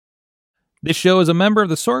This show is a member of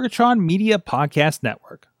the Sorgatron Media Podcast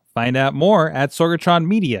Network. Find out more at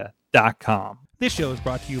sorgatronmedia.com. This show is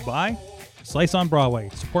brought to you by Slice on Broadway,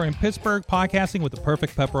 supporting Pittsburgh podcasting with the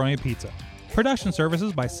perfect pepperoni pizza. Production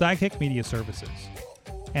services by Sidekick Media Services.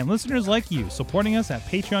 And listeners like you, supporting us at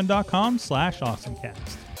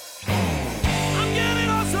patreon.com/awesomecast. I'm getting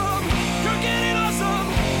awesome, you're getting awesome,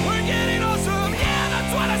 we're getting awesome, yeah,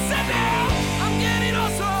 that's what I said now. I'm getting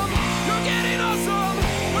awesome, you're getting awesome,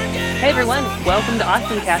 we're getting Hey everyone, awesome. welcome to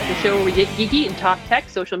AwesomeCast, the show where we get geeky and talk tech,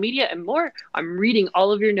 social media, and more. I'm reading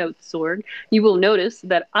all of your notes, Sorg. You will notice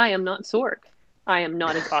that I am not Sorg. I am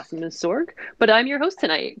not as awesome as Sorg, but I'm your host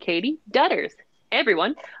tonight, Katie Dutters. Hey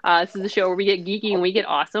everyone, this is the show where we get geeky and we get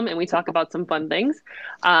awesome and we talk about some fun things.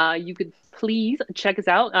 You could please check us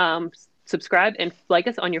out, subscribe and like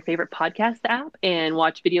us on your favorite podcast app, and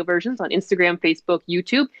watch video versions on Instagram, Facebook,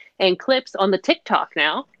 YouTube, and clips on the TikTok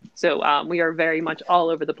now. So we are very much all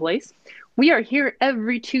over the place. We are here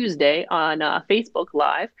every Tuesday on Facebook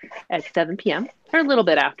Live at 7 p.m. or a little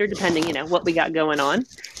bit after, depending, what we got going on.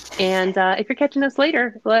 And if you're catching us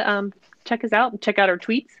later, check us out, check out our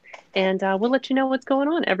tweets, and we'll let you know what's going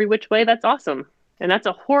on every which way. That's awesome. And that's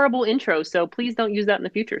a horrible intro, so please don't use that in the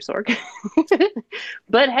future, Sorg.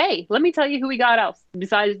 But hey, let me tell you who we got else.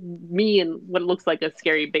 Besides me and what looks like a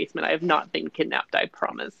scary basement, I have not been kidnapped, I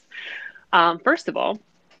promise. First of all,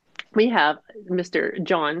 we have Mr.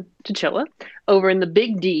 John Chichilla over in the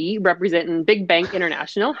Big D, representing Big Bank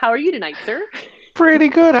International. How are you tonight, sir? Pretty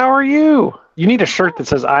good. How are you? You need a shirt that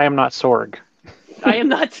says "I am not Sorg." I am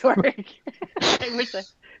not Sorg. I wish I...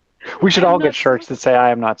 We should all get shirts that say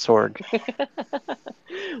 "I am not Sorg."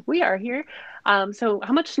 We are here. So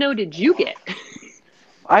how much snow did you get?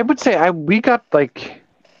 I would say we got like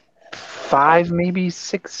 5, maybe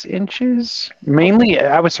 6 inches. Mainly,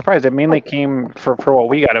 I was surprised. It mainly came for what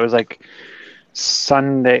we got. It was like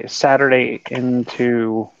Sunday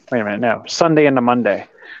into Monday.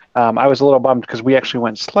 I was a little bummed because we actually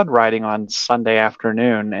went sled riding on Sunday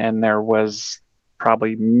afternoon, and there was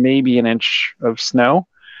probably maybe an inch of snow.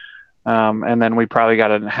 And then we probably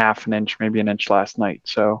got a half an inch, maybe an inch last night.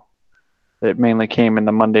 So it mainly came in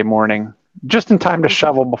the Monday morning, just in time to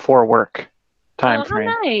shovel before work time frame.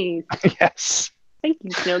 Nice. Yes. Thank you,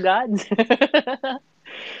 snow gods.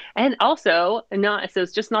 And also, so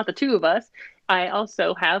it's just not the two of us. I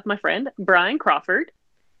also have my friend Brian Crawford.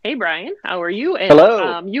 Hey, Brian, how are you? And,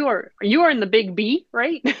 Hello. You are in the Big B,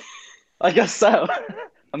 right? I guess so.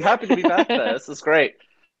 I'm happy to be back there. This is great.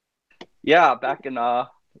 Yeah, back in my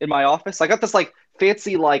office. I got this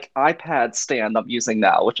fancy iPad stand I'm using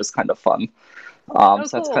now, which is kind of fun. So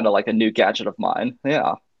that's cool. kind of like a new gadget of mine.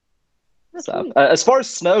 Yeah. That's So neat. as far as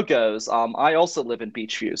snow goes, I also live in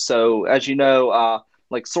Beachview. So as you know,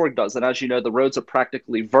 like Sorg does, and as you know, the roads are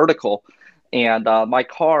practically vertical, and my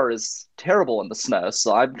car is terrible in the snow.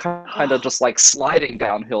 So I'm kind of just sliding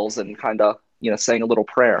down hills and kind of saying a little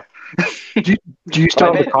prayer. Do you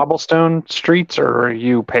still have the cobblestone streets, or are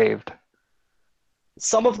you paved?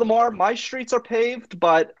 Some of them are. My streets are paved,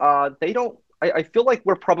 but they don't. I feel like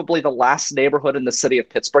we're probably the last neighborhood in the city of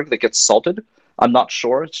Pittsburgh that gets salted. I'm not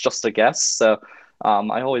sure. It's just a guess. So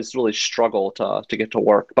I always really struggle to get to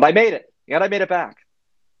work. But I made it, and I made it back.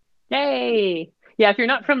 Yay. Yeah, if you're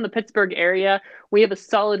not from the Pittsburgh area, we have a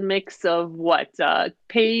solid mix of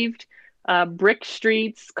paved, brick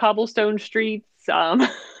streets, cobblestone streets. It's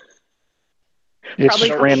just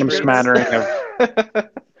Probably random streets. smattering of.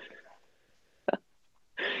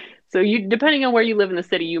 So you, depending on where you live in the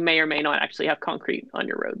city, you may or may not actually have concrete on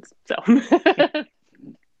your roads. So,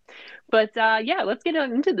 but yeah, let's get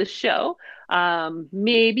on into the show.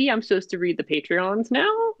 Maybe I'm supposed to read the Patreons now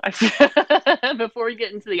before we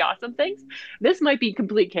get into the awesome things. This might be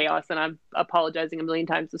complete chaos, and I'm apologizing a million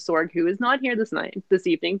times to Sorg, who is not here this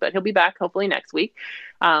evening, but he'll be back hopefully next week.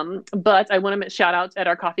 But I want to shout out at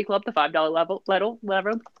our coffee club, the $5 level.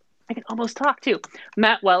 I can almost talk too.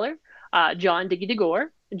 Matt Weller, John Diggy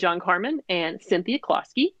DeGore, John Carmen, and Cynthia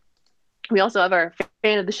Klosky. We also have our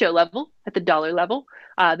fan of the show level at the dollar level,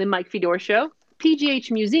 the Mike Fedor Show,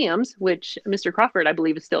 PGH Museums, which Mr. Crawford, I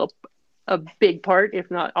believe, is still a big part, if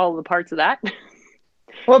not all of the parts of that.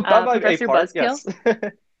 Well, that might be Professor a part,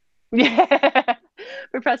 Buzzkill. yes. Yeah.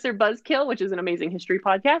 Professor Buzzkill, which is an amazing history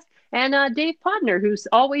podcast, and Dave Podner, who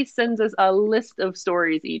always sends us a list of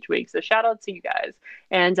stories each week. So shout out to you guys.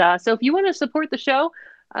 And so if you want to support the show,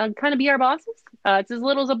 kind of be our bosses. It's as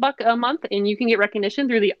little as $1 a month, and you can get recognition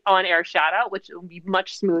through the on-air shout-out, which will be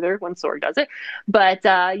much smoother when Sorg does it. But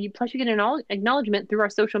you get an acknowledgement through our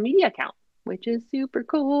social media account, which is super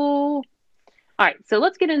cool. All right, so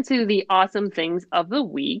let's get into the awesome things of the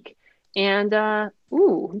week. And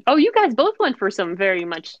you guys both went for some very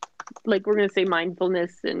much like we're gonna say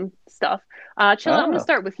mindfulness and stuff. Chilla, I'm gonna Oh.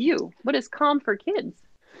 start with you. What is Calm for Kids?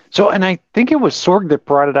 So, and I think it was Sorg that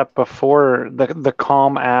brought it up before, the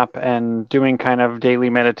Calm app and doing kind of daily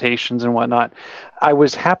meditations and whatnot. I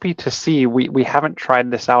was happy to see we haven't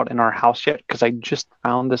tried this out in our house yet because I just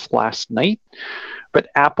found this last night. But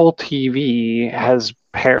Apple TV has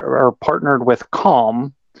partnered with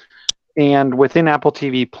Calm, and within Apple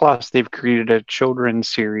TV Plus, they've created a children's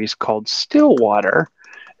series called Stillwater.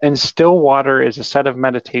 And Stillwater is a set of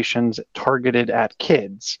meditations targeted at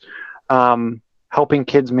kids. Helping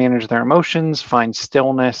kids manage their emotions, find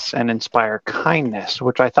stillness, and inspire kindness,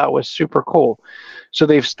 which I thought was super cool. So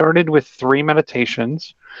they've started with 3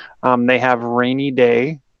 meditations. They have Rainy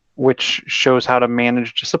Day, which shows how to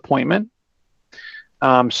manage disappointment.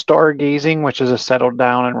 Stargazing, which is a settle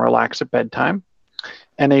down and relax at bedtime.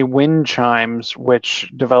 And a Wind Chimes,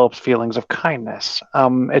 which develops feelings of kindness.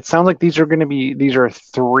 It sounds like these are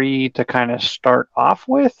 3 to kind of start off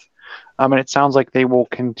with. And it sounds like they will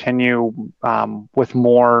continue with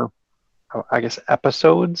more, I guess,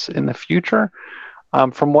 episodes in the future.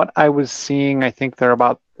 From what I was seeing, I think they're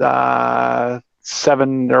about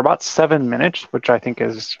 7. They're about 7 minutes, which I think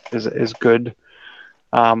is good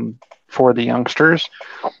for the youngsters.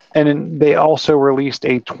 And then they also released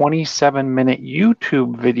a 27-minute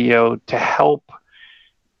YouTube video to help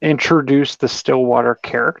introduce the Stillwater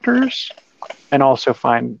characters and also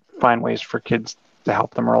find ways for kids to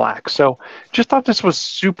help them relax. So just thought this was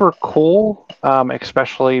super cool,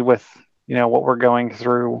 especially with what we're going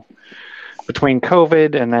through between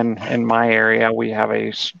COVID and then in my area we have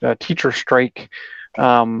a teacher strike.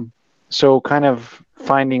 So kind of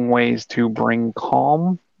finding ways to bring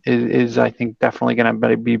calm is I think definitely going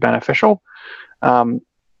to be beneficial. From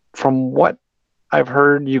what I've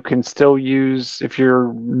heard, you can still use, if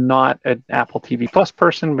you're not an Apple TV Plus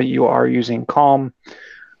person, but you are using Calm.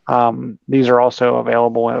 These are also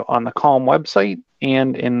available on the Calm website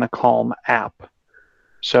and in the Calm app.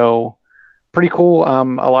 So pretty cool.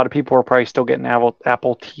 A lot of people are probably still getting Apple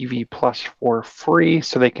TV Plus for free,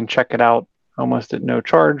 so they can check it out almost at no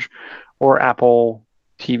charge. Or Apple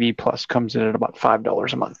TV Plus comes in at about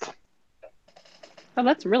 $5 a month. Oh,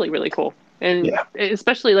 that's really, really cool. And Yeah.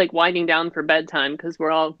 especially like winding down for bedtime because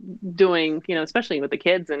we're all doing, especially with the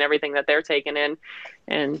kids and everything that they're taking in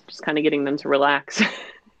and just kind of getting them to relax.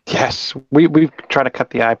 Yes, we try to cut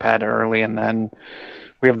the iPad early, and then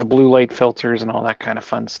we have the blue light filters and all that kind of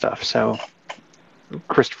fun stuff. So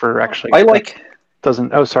Christopher actually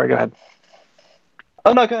doesn't. Oh, sorry. Go ahead.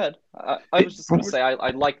 Oh no, go ahead. I was just going to say I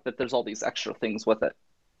like that there's all these extra things with it.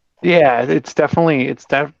 Yeah, it's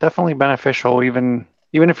definitely beneficial. Even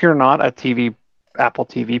if you're not a Apple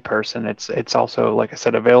TV person, it's also, like I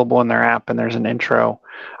said, available in their app, and there's an intro.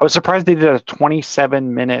 I was surprised they did a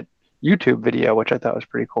 27-minute YouTube video, which I thought was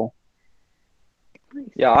pretty cool.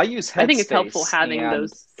 Yeah, I use Headspace. I think it's helpful having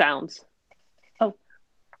those sounds. Oh.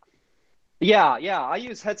 Yeah, I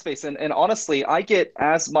use Headspace, and honestly, I get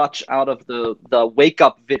as much out of the wake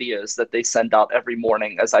up videos that they send out every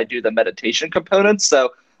morning as I do the meditation components.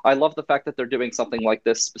 So I love the fact that they're doing something like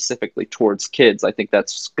this specifically towards kids. I think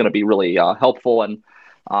that's going to be really helpful, and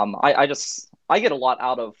I get a lot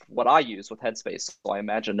out of what I use with Headspace. So I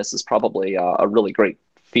imagine this is probably a really great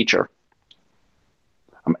feature.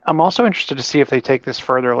 I'm also interested to see if they take this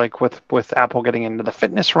further, like with Apple getting into the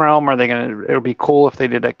fitness realm. Are they going to? It would be cool if they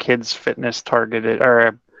did a kids fitness targeted or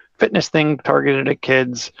a fitness thing targeted at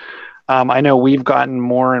kids. I know we've gotten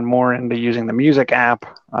more and more into using the music app.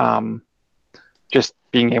 Just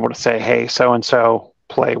being able to say, "Hey, so and so,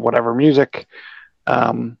 play whatever music."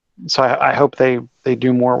 So I hope they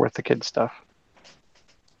do more with the kids stuff.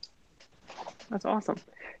 That's awesome.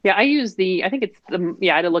 Yeah, I use I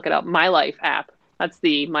had to look it up, My Life app. That's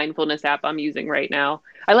the mindfulness app I'm using right now.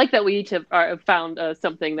 I like that we each have found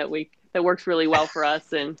something that works really well for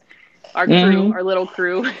us and our crew, our little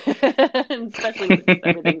crew, and especially with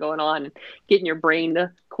everything going on, and getting your brain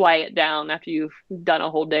to quiet down after you've done a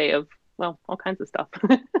whole day of, well, all kinds of stuff.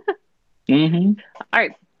 Mm-hmm. All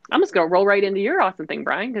right, I'm just going to roll right into your awesome thing,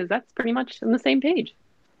 Brian, because that's pretty much on the same page.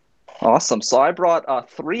 Awesome. So I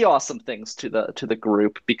brought 3 awesome things to the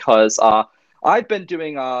group because I've been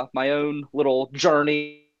doing my own little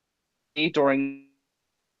journey during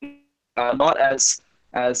not as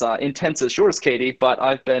intense as yours, Katie, but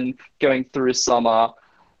I've been going through some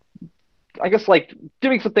I guess like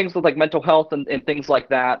doing some things with like mental health and things like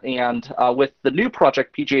that. And with the new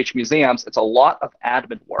project, PGH Museums, it's a lot of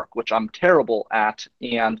admin work, which I'm terrible at.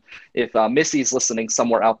 And if Missy's listening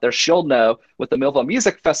somewhere out there, she'll know with the Millville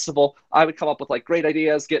Music Festival, I would come up with like great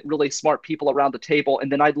ideas, get really smart people around the table,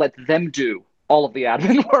 and then I'd let them do all of the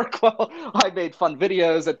admin work while I made fun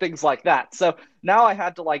videos and things like that. So now I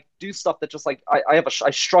had to like do stuff that just like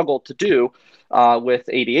I struggle to do with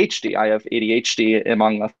ADHD. I have ADHD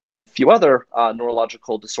among a few other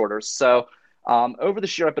neurological disorders. So over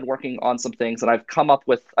this year, I've been working on some things, and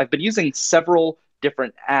I've been using several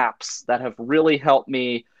different apps that have really helped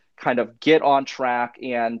me kind of get on track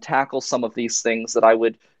and tackle some of these things that I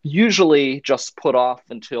would usually just put off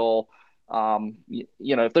until,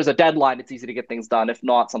 if there's a deadline, it's easy to get things done. If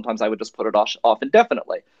not, sometimes I would just put it off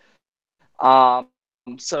indefinitely.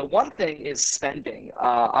 So one thing is spending.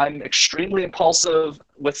 I'm extremely impulsive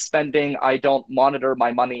with spending. I don't monitor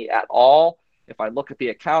my money at all. If I look at the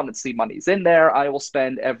account and see money's in there, I will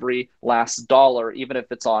spend every last dollar, even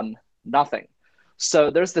if it's on nothing. So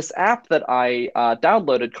there's this app that I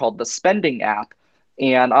downloaded called the Spending app,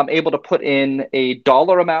 and I'm able to put in a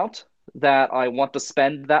dollar amount that I want to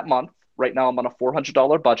spend that month. Right now I'm on a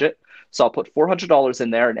 $400 budget. So I'll put $400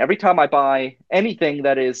 in there, and every time I buy anything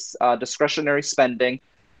that is discretionary spending,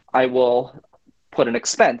 I will put an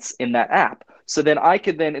expense in that app. So then I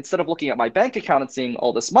could instead of looking at my bank account and seeing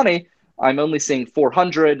all this money, I'm only seeing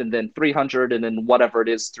 400 and then 300 and then whatever it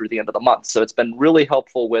is through the end of the month. So it's been really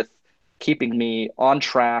helpful with keeping me on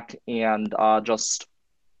track and just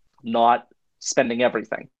not spending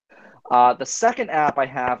everything. The second app I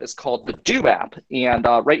have is called the Do app. And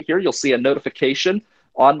right here, you'll see a notification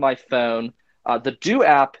on my phone. The Do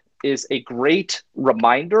app is a great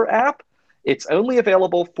reminder app. It's only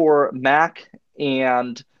available for Mac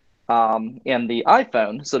and the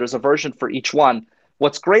iPhone. So there's a version for each one.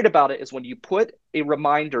 What's great about it is when you put a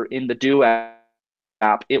reminder in the Do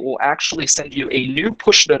app, it will actually send you a new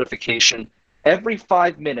push notification every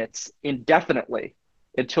 5 minutes indefinitely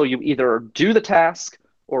until you either do the task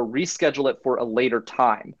or reschedule it for a later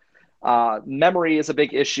time. Memory is a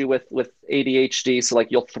big issue with ADHD. So like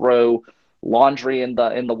you'll throw laundry in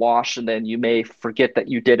the wash and then you may forget that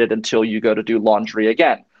you did it until you go to do laundry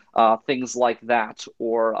again. Things like that,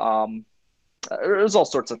 or there's all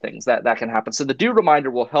sorts of things that can happen. So the Do reminder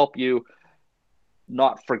will help you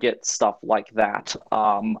not forget stuff like that.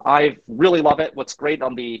 I really love it. What's great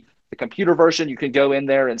on the computer version, you can go in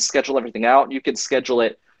there and schedule everything out. You can schedule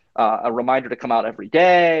it a reminder to come out every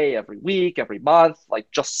day, every week, every month, like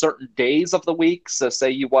just certain days of the week. So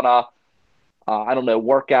say you want to,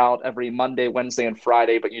 work out every Monday, Wednesday, and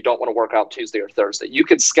Friday, but you don't want to work out Tuesday or Thursday. You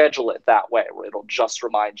can schedule it that way where it'll just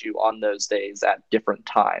remind you on those days at different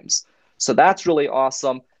times. So that's really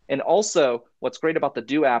awesome. And also what's great about the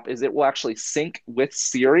Do app is it will actually sync with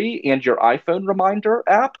Siri and your iPhone reminder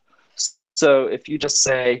app. So if you just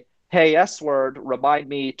say, hey, S-word, remind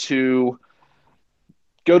me to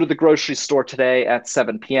go to the grocery store today at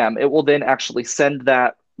 7 p.m., it will then actually send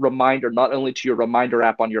that reminder not only to your reminder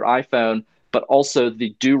app on your iPhone, but also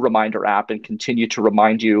the Do reminder app and continue to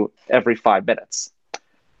remind you every 5 minutes.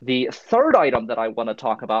 The third item that I want to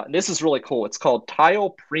talk about, and this is really cool, it's called Tile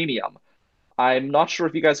Premium. I'm not sure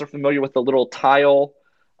if you guys are familiar with the little tile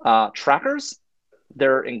trackers.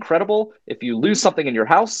 They're incredible. If you lose something in your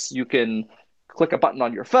house, you can click a button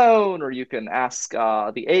on your phone, or you can ask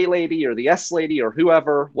the A lady or the S lady or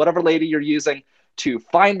whatever lady you're using to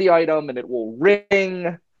find the item, and it will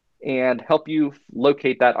ring and help you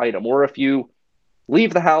locate that item. Or if you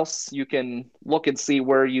leave the house, you can look and see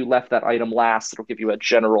where you left that item last. It'll give you a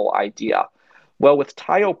general idea. Well, with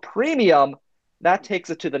Tile Premium, that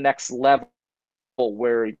takes it to the next level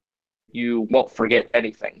where you won't forget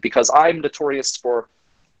anything, because I'm notorious for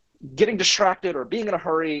getting distracted or being in a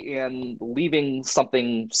hurry and leaving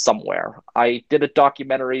something somewhere. I did a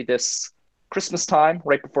documentary this Christmas time,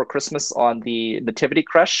 right before Christmas, on the Nativity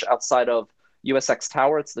Creche outside of USX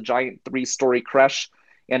Tower. It's the giant 3-story creche.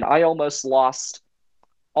 And I almost lost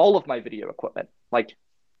all of my video equipment, like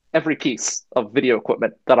every piece of video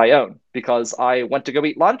equipment that I own, because I went to go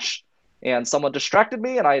eat lunch and someone distracted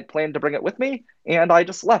me, and I had planned to bring it with me, and I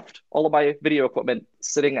just left all of my video equipment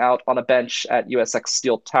sitting out on a bench at USX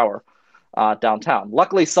Steel Tower downtown.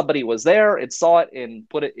 Luckily, somebody was there and saw it and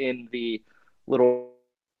put it in the little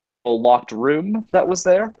locked room that was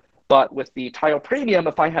there. But with the Tile Premium,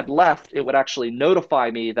 if I had left, it would actually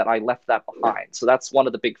notify me that I left that behind. So that's one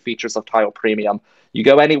of the big features of Tile Premium. You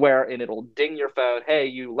go anywhere and it'll ding your phone, hey,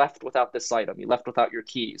 you left without this item, you left without your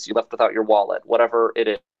keys, you left without your wallet, whatever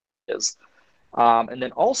it is. And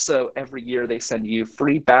then also every year they send you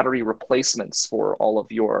free battery replacements for all of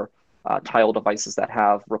your Tile devices that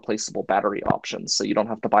have replaceable battery options, so you don't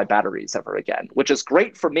have to buy batteries ever again, which is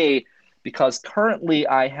great for me because currently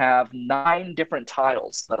I have 9 different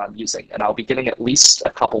tiles that I'm using, and I'll be getting at least a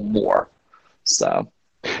couple more. So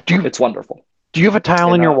it's wonderful. Do you have a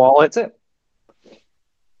tile in your wallet? That's it.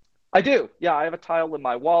 I do. Yeah, I have a tile in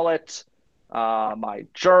my wallet, my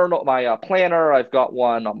journal, my planner. I've got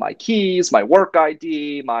one on my keys, my work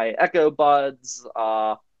ID, my Echo Buds,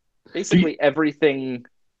 basically everything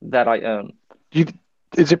that I own.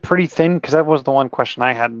 Is it pretty thin? Because that was the one question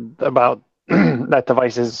I had about that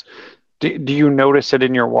device. Is do you notice it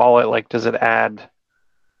in your wallet? Like, does it add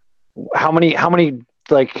how many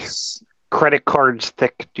like credit cards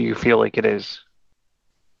thick do you feel like it is?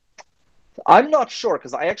 I'm not sure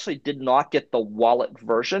because I actually did not get the wallet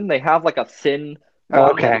version. They have like a thin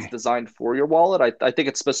one that's designed for your wallet. I think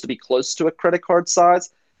it's supposed to be close to a credit card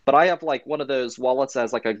size, but I have like one of those wallets that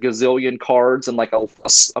has like a gazillion cards and like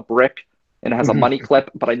a brick, and it has a money clip,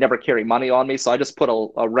 but I never carry money on me, so I just put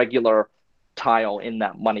a regular tile in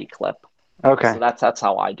that money clip. Okay. So that's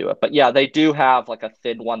how I do it. But yeah, they do have like a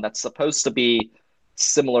thin one that's supposed to be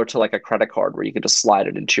similar to like a credit card where you can just slide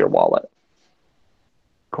it into your wallet.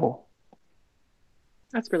 Cool.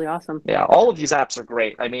 That's really awesome. Yeah, all of these apps are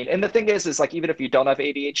great. I mean, and the thing is like even if you don't have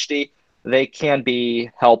ADHD, they can be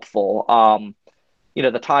helpful.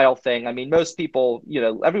 The tile thing. I mean, most people,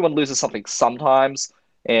 everyone loses something sometimes,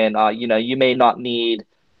 and you may not need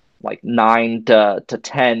like 9 to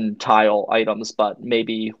 10 tile items, but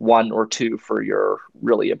maybe 1 or 2 for your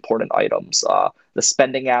really important items. The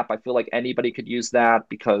spending app, I feel like anybody could use that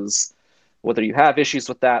because whether you have issues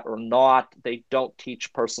with that or not, they don't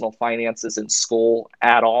teach personal finances in school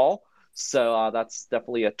at all. So that's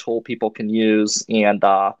definitely a tool people can use. And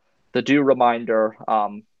the Do Reminder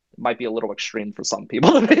might be a little extreme for some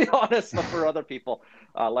people, to be honest, but for other people,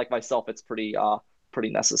 like myself, it's pretty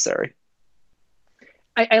necessary.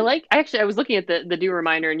 I was looking at the Do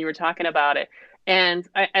Reminder and you were talking about it, and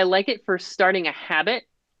I like it for starting a habit,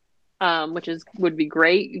 which would be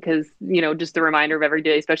great because, just the reminder of every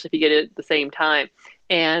day, especially if you get it at the same time.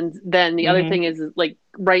 And then the other thing is like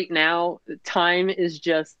right now, time is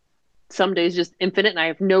just some days just infinite and I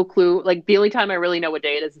have no clue. Like the only time I really know what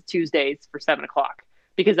day it is Tuesdays for 7:00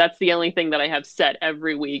 because that's the only thing that I have set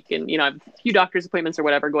every week. And, I have a few doctor's appointments or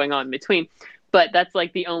whatever going on in between, but that's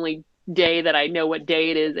like the only day that I know what day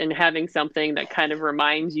it is, and having something that kind of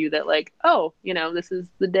reminds you that like, oh, this is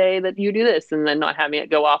the day that you do this, and then not having it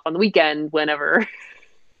go off on the weekend whenever.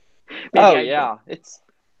 Yeah.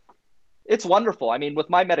 It's wonderful. I mean, with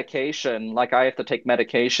my medication, like I have to take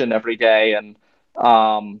medication every day, and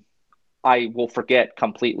I will forget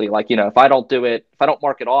completely. Like, if I don't do it, if I don't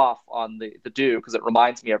mark it off on the do because it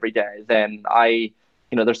reminds me every day, then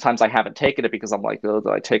there's times I haven't taken it because I'm like, oh, do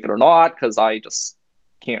I take it or not? Because I just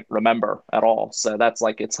can't remember at all. So that's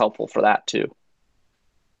like, it's helpful for that too.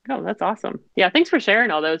 Oh, that's awesome. Yeah. Thanks for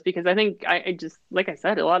sharing all those, because I think I just, like I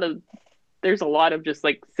said, there's a lot of just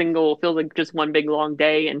like feels like just one big long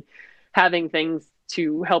day, and having things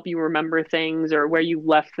to help you remember things or where you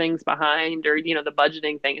left things behind, or, the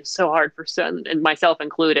budgeting thing is so hard for some, and myself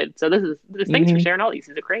included. So thanks for sharing all these.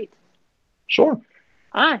 These are great. Sure.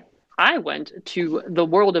 I went to the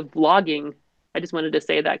world of vlogging. I just wanted to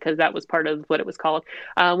say that because that was part of what it was called.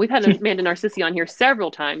 We've had Amanda Narcissi on here several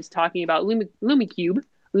times talking about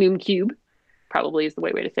LumeCube, probably is the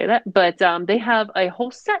way to say that. But they have a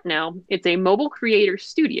whole set now. It's a mobile creator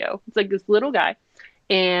studio. It's like this little guy.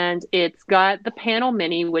 And it's got the Panel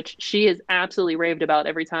Mini, which she is absolutely raved about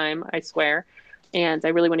every time, I swear. And I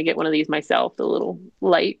really want to get one of these myself, the little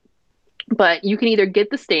light. But you can either get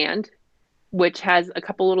the stand, which has a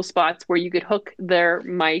couple little spots where you could hook their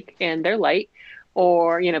mic and their light,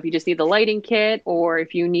 or, if you just need the lighting kit, or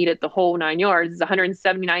if you need it the whole 9 yards, it's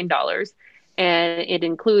 $179. And it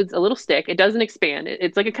includes a little stick. It doesn't expand.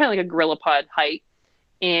 It's like kind of like a GorillaPod height.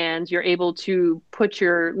 And you're able to put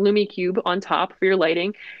your LumeCube on top for your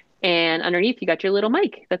lighting. And underneath, you got your little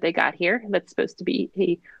mic that they got here. That's supposed to be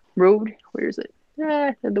a Rode. Where is it?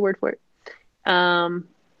 I had the word for it.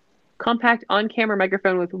 Compact on-camera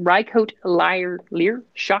microphone with Rycote Lear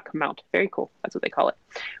shock mount. Very cool. That's what they call it.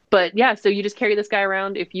 But yeah, so you just carry this guy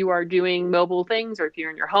around if you are doing mobile things, or if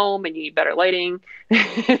you're in your home and you need better lighting.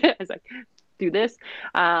 It's like, do this.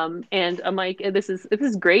 And I'm like, this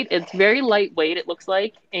is great. It's very lightweight, it looks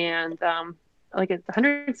like. And like it's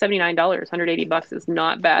 $179, $180 is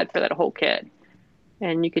not bad for that whole kit.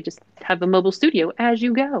 And you could just have a mobile studio as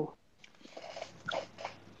you go.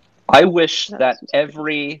 I wish that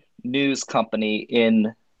every news company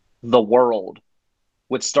in the world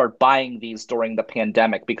would start buying these during the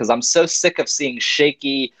pandemic, because I'm so sick of seeing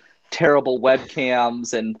shaky terrible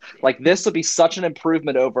webcams, and like this would be such an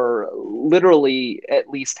improvement over literally at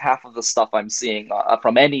least half of the stuff I'm seeing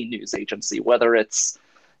from any news agency, whether it's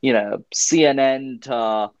CNN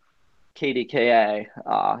to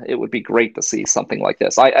KDKA. It would be great to see something like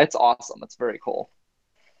this. It's awesome. It's very cool.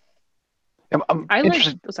 I'm I like.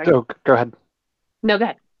 interested. Oh, sorry. Oh, go ahead. No, go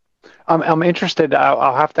ahead. I'm interested.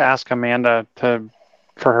 I'll have to ask Amanda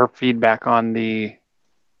for her feedback on the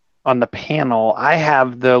panel. I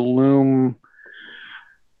have the Loom.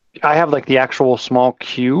 I have like the actual small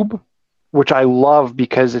cube, which I love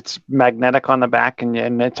because it's magnetic on the back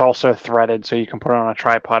and it's also threaded, so you can put it on a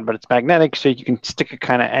tripod. But it's magnetic, so you can stick it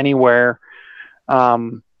kind of anywhere.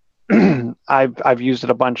 I've used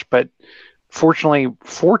it a bunch, but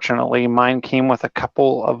fortunately, mine came with a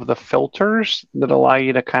couple of the filters that allow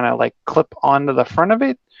you to kind of like clip onto the front of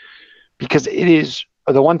it, because it is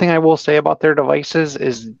the one thing I will say about their devices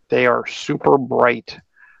is they are super bright.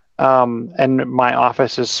 And my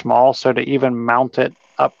office is small, so to even mount it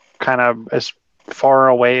up kind of as far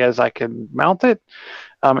away as I can mount it,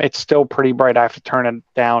 it's still pretty bright. I have to turn it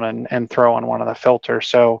down and throw on one of the filters.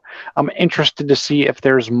 So I'm interested to see if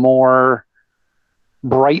there's more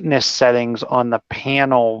brightness settings on the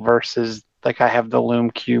panel versus like I have the Loom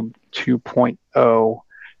Cube 2.0.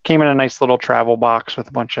 Came in a nice little travel box with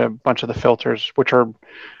a bunch of the filters, which are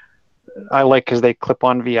I like because they clip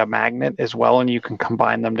on via magnet as well, and you can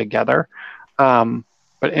combine them together.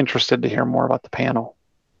 But interested to hear more about the panel.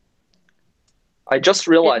 I just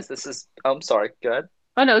realized this is. I'm sorry. Go ahead.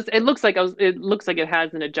 Oh no, it looks like it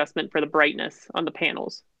has an adjustment for the brightness on the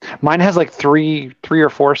panels. Mine has like three or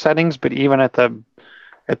four settings, but even at the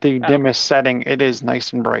dimmest setting, it is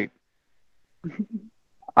nice and bright.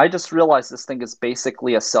 I just realized this thing is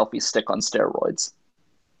basically a selfie stick on steroids.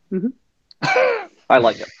 Mm-hmm. I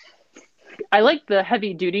like it. I like the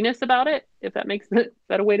heavy dutiness about it, if that makes is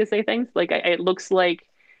that a way to say things? Like it looks like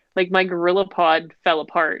my GorillaPod fell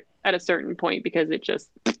apart at a certain point because it just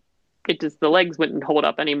the legs wouldn't hold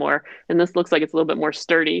up anymore. And this looks like it's a little bit more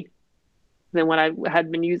sturdy than what I had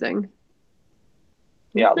been using.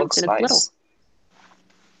 Yeah, it looks nice.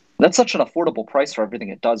 That's such an affordable price for everything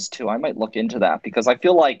it does too. I might look into that because I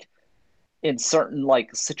feel like in certain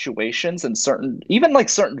like situations and certain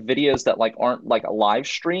videos that like aren't like live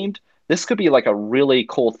streamed, this could be like a really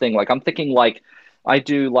cool thing. Like I'm thinking like I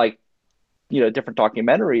do like different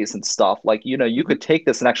documentaries and stuff. Like you could take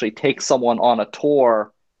this and actually take someone on a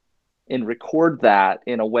tour and record that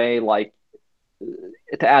in a way like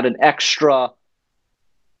to add an extra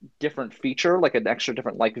different feature, like an extra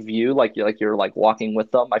different like view, like you're like walking with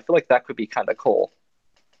them. I feel like that could be kind of cool.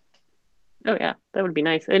 Oh yeah, that would be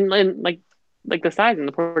nice. And like the size and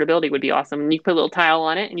the portability would be awesome. And you could put a little tile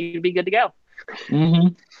on it and you'd be good to go. Mm-hmm.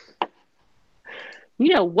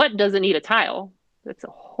 You know what doesn't need a tile? That's a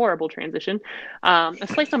horrible transition. A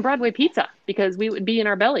Slice on Broadway pizza, because we would be in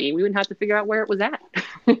our belly. We wouldn't have to figure out where it was at.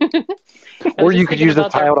 Or you could use the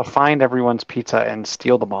tile to find everyone's pizza and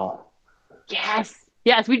steal them all. Yes,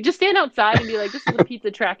 we just stand outside and be like, this is a pizza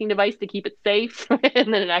tracking device to keep it safe.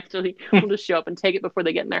 And then we'll just show up and take it before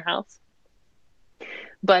they get in their house.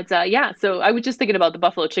 But so I was just thinking about the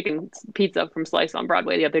buffalo chicken pizza from Slice on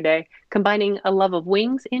Broadway the other day, combining a love of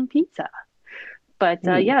wings and pizza. But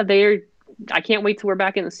I can't wait till we're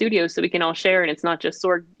back in the studio so we can all share, and it's not just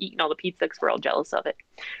Sorg eating all the pizza because we're all jealous of it.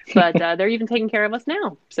 But they're even taking care of us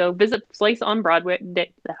now. So visit Slice on Broadway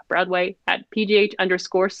at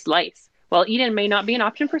PGH_Slice. While eat-in may not be an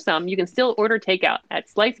option for some, you can still order takeout at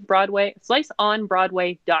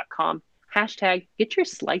sliceonbroadway.com. #get your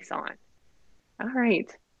slice on. All right.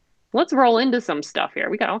 Let's roll into some stuff here.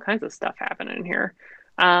 We got all kinds of stuff happening here.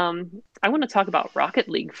 I want to talk about Rocket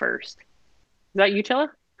League first. Is that you, Chilla?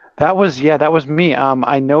 That was me.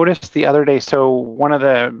 I noticed the other day, so one of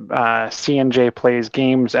the CNJ Plays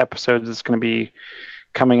Games episodes is going to be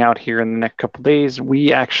coming out here in the next couple of days.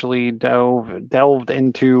 We actually delved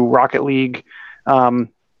into Rocket League.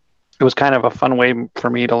 It was kind of a fun way for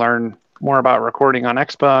me to learn more about recording on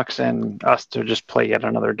Xbox and us to just play yet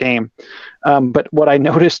another game. But what I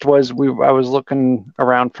noticed was I was looking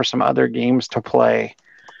around for some other games to play,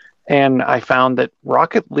 and I found that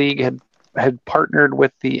Rocket League had partnered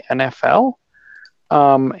with the NFL,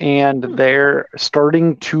 and they're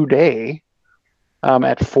starting today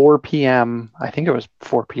at 4 p.m. I think it was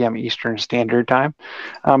 4 p.m. Eastern Standard Time.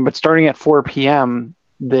 But starting at 4 p.m.,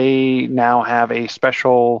 they now have a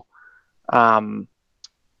special game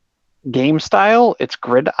style. It's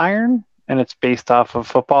Gridiron, and it's based off of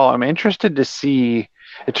football. I'm interested to see.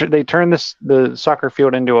 They turned the soccer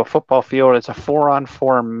field into a football field. It's a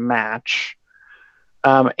 4-on-4 match.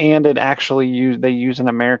 And it actually they use an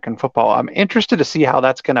American football. I'm interested to see how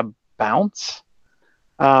that's going to bounce.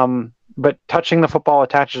 But touching the football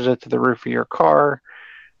attaches it to the roof of your car,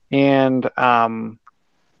 and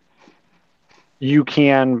you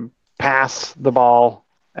can pass the ball,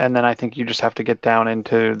 and then I think you just have to get down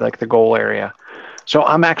into like the goal area. So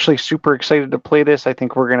I'm actually super excited to play this. I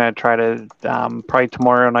think we're gonna try to probably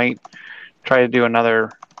tomorrow night try to do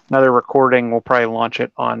another recording. We'll probably launch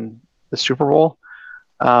it on the Super Bowl,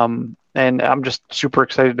 and I'm just super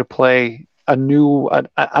excited to play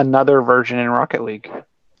another version in Rocket League.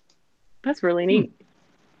 That's really neat.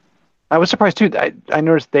 I was surprised too. I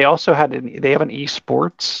noticed they also have an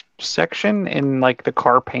esports section in like the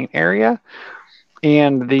car paint area,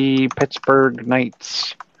 and the Pittsburgh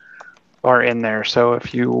Knights are in there. So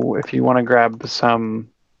if you want to grab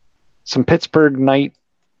some Pittsburgh Knight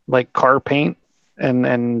like car paint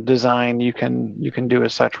and design, you can do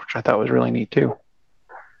as such, which I thought was really neat too.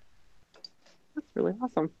 That's really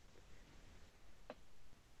awesome.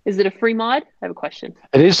 Is it a free mod? I have a question.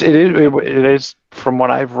 It is from what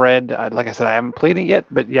I've read. Like I said, I haven't played it yet,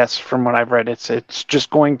 but yes, from what I've read, it's just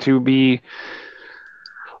going to be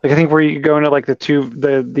like, I think where you go into like what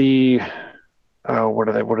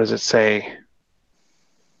does it say?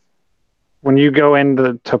 When you go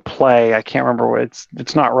into play, I can't remember what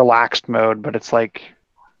it's not relaxed mode, but it's like,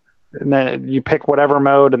 and then you pick whatever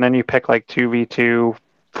mode, and then you pick like 2v2,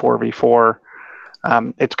 4v4.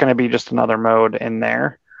 It's going to be just another mode in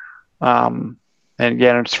there. And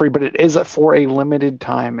again, it's free, but it is for a limited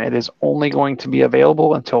time. It is only going to be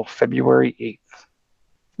available until February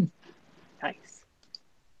 8th. Nice.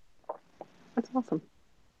 That's awesome.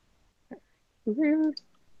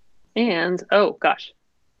 And, oh gosh,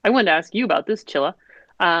 I wanted to ask you about this, Chilla.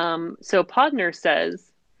 So Podner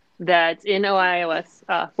says that in iOS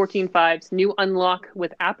 14.5's new unlock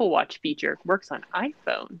with Apple Watch feature works on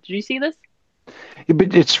iPhone. Did you see this? Yeah,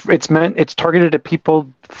 but it's targeted at people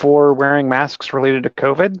for wearing masks related to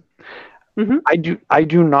COVID. Mm-hmm. I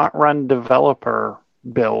do not run developer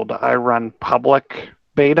build. I run public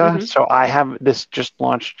beta. Mm-hmm. So I have this just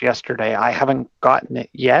launched yesterday. I haven't gotten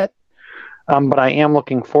it yet, but I am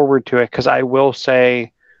looking forward to it because I will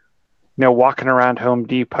say, walking around Home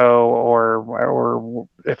Depot or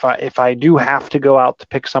if I do have to go out to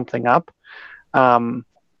pick something up,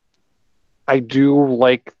 I do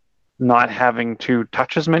like not having to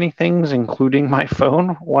touch as many things, including my phone,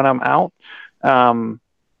 when I'm out. And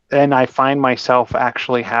I find myself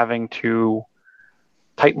actually having to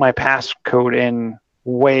type my passcode in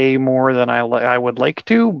way more than I would like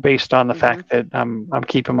to, based on the fact that I'm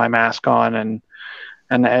keeping my mask on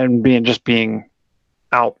and being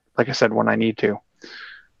out, like I said, when I need to.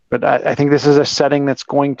 But I think this is a setting that's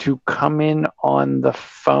going to come in on the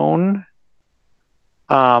phone.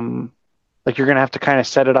 Like you're going to have to kind of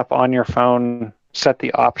set it up on your phone, set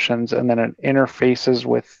the options, and then it interfaces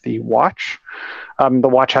with the watch. The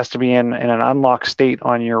watch has to be in an unlocked state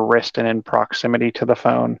on your wrist and in proximity to the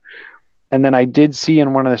phone. And then I did see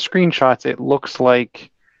in one of the screenshots, it looks like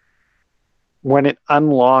when it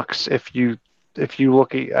unlocks, if you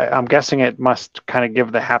look at, I'm guessing it must kind of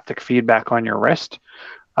give the haptic feedback on your wrist.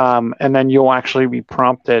 And then you'll actually be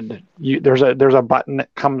prompted. There's a button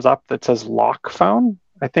that comes up that says lock phone.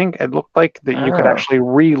 I think it looked like that you could actually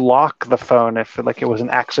relock the phone if it was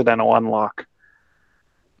an accidental unlock.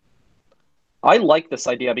 I like this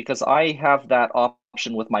idea because I have that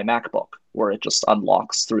option with my MacBook where it just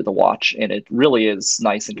unlocks through the watch, and it really is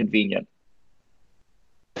nice and convenient.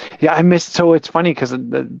 Yeah, so it's funny because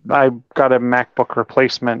I got a MacBook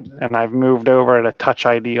replacement and I've moved over to Touch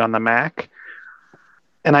ID on the Mac.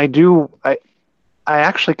 And I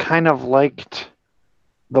actually kind of liked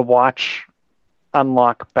the watch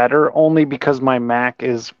unlock better, only because my Mac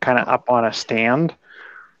is kind of up on a stand,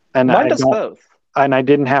 and Mine does both. And I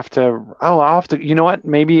didn't have to. I'll have to. You know what?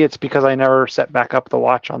 Maybe it's because I never set back up the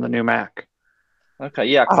watch on the new Mac. Okay,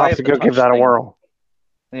 yeah. I'll have to go give that a whirl.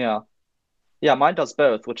 Yeah, mine does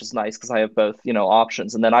both, which is nice because I have both,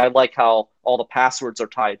 options. And then I like how all the passwords are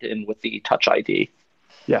tied in with the Touch ID.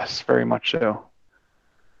 Yes, very much so.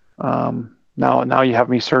 Now you have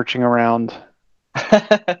me searching around.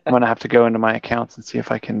 I'm gonna have to go into my accounts and see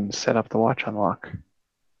if I can set up the watch unlock.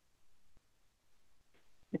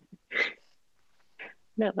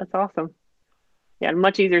 No, that's awesome. Yeah,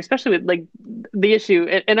 much easier, especially with like the issue.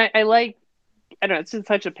 And I like, I don't know, it's just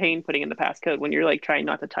such a pain putting in the passcode when you're like trying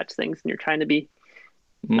not to touch things and you're trying to be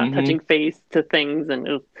not touching face to things.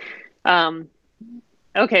 And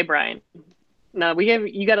okay, Brian. Now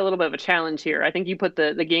you got a little bit of a challenge here. I think you put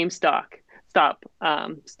the GameStop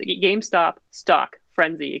stock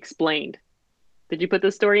frenzy explained. Did you put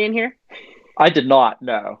this story in here? I did not.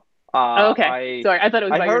 No. Oh, okay. Sorry, I thought it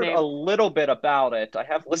was I by your heard name. a little bit about it. I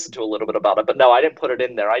have listened to a little bit about it, but no, I didn't put it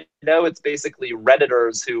in there. I know it's basically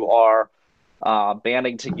Redditors who are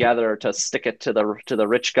banding together to stick it to the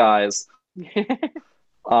rich guys.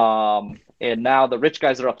 And now the rich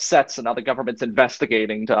guys are upset, so now the government's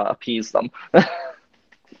investigating to appease them.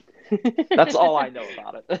 That's all I know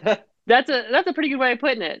about it. That's a pretty good way of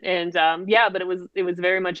putting it. And yeah, but it was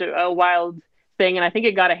very much a wild thing, and I think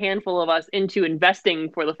it got a handful of us into investing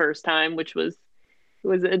for the first time, which was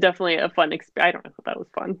definitely a fun experience. I don't know if that was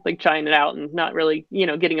fun, like trying it out and not really,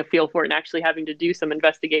 getting a feel for it and actually having to do some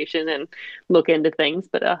investigation and look into things.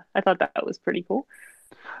 But I thought that was pretty cool.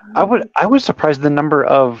 I was surprised the number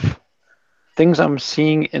of things I'm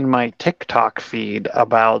seeing in my TikTok feed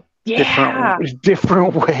about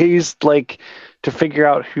different ways, like to figure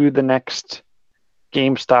out who the next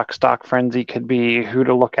GameStop stock frenzy could be, who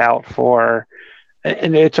to look out for.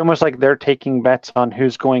 And it's almost like they're taking bets on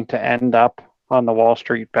who's going to end up on the Wall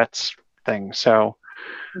Street bets thing. So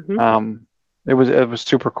it was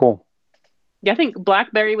super cool. Yeah, I think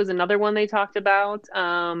BlackBerry was another one they talked about.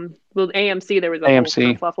 Well, AMC, there was a whole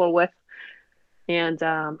kerfuffle with. And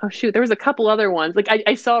there was a couple other ones. Like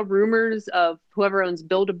I saw rumors of whoever owns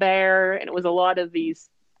Build-A-Bear, and it was a lot of these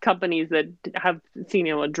companies that have seen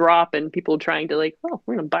a drop and people trying to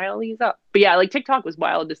we're gonna buy all these up. But yeah, like TikTok was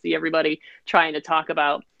wild to see everybody trying to talk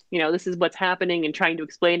about this is what's happening and trying to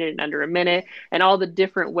explain it in under a minute, and all the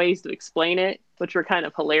different ways to explain it, which were kind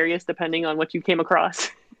of hilarious depending on what you came across.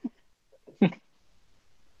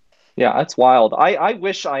 Yeah, that's wild. I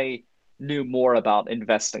wish I knew more about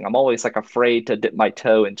investing. I'm always afraid to dip my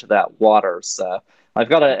toe into that water. So I've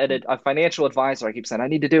got a financial advisor. I keep saying I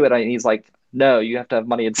need to do it, and he's like, "No, you have to have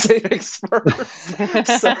money in savings first."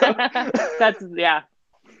 That's that's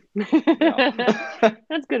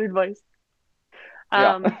good advice.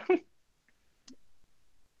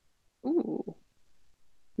 Ooh,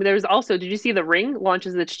 there's also. Did you see the Ring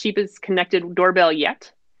launches its cheapest connected doorbell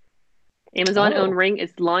yet? Amazon owned Ring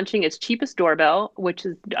is launching its cheapest doorbell, which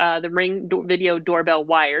is the Ring Video Doorbell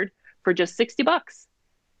Wired, for just $60.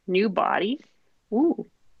 New body. Ooh,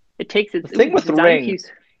 it takes its thing with the Ring. Cues.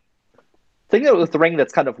 Thing with the Ring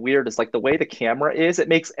that's kind of weird is the way the camera is. It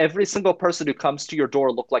makes every single person who comes to your door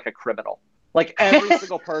look like a criminal. Like every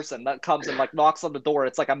single person that comes and knocks on the door,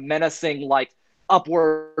 it's like a menacing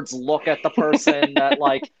upwards look at the person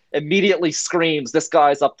that immediately screams, "This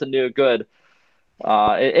guy's up to no good."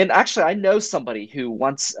 And actually, I know somebody who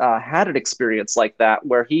once had an experience like that,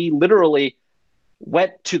 where he literally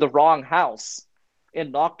went to the wrong house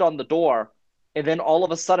and knocked on the door, and then all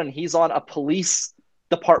of a sudden he's on a police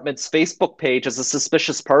department's Facebook page as a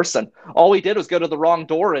suspicious person. All he did was go to the wrong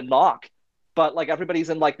door and knock, but everybody's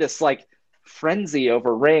in this frenzy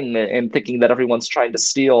over Ring and thinking that everyone's trying to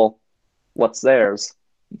steal what's theirs.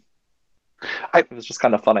 It was just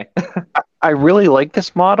kind of funny. I really like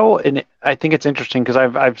this model, and I think it's interesting because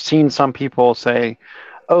I've seen some people say,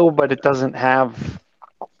 "Oh, but it doesn't have,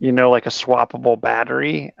 a swappable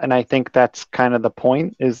battery," and I think that's kind of the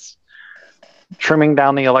point, is trimming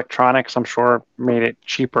down the electronics. I'm sure made it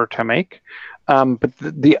cheaper to make. But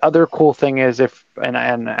the other cool thing is I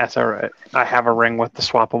have a Ring with the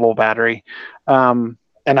swappable battery, and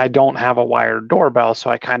I don't have a wired doorbell, so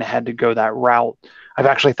I kind of had to go that route. I've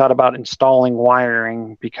actually thought about installing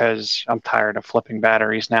wiring because I'm tired of flipping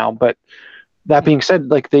batteries now. But that being said,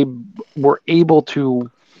 they were able to,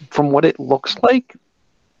 from what it looks like,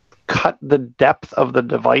 cut the depth of the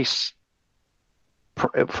device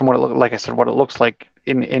from what it looks like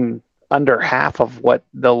in under half of what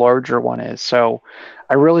the larger one is. So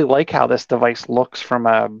I really like how this device looks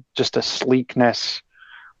from just a sleekness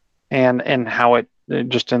and how it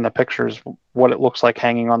just in the pictures, what it looks like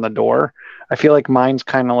hanging on the door. I feel like mine's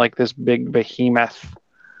kind of like this big behemoth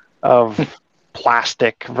of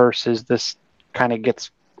plastic versus this kind of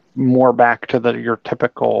gets more back to your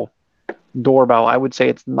typical doorbell. I would say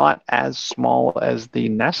it's not as small as the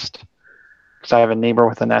Nest, because I have a neighbor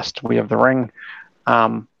with a Nest. We have the Ring,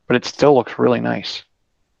 but it still looks really nice.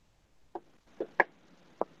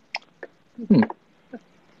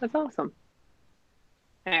 That's awesome.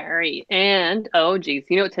 All right. And, oh, geez.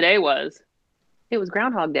 You know what today was? It was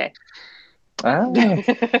Groundhog Day. Oh.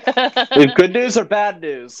 Good news or bad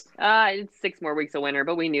news? It's 6 more weeks of winter,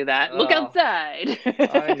 but we knew that. Look outside.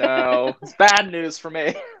 I know. It's bad news for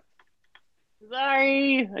me.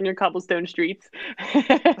 Sorry. On your cobblestone streets.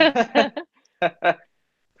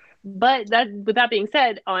 But with that being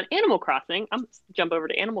said, on Animal Crossing, I'm going to jump over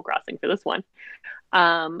to Animal Crossing for this one.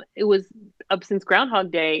 It was up since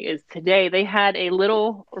Groundhog Day is today. They had a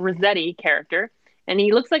little Rossetti character, and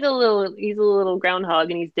he looks like he's a little groundhog,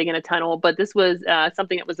 and he's digging a tunnel. But this was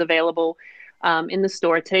something that was available in the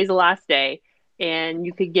store. Today's the last day, and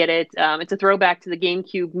you could get it. It's a throwback to the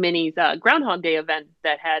GameCube Minis Groundhog Day event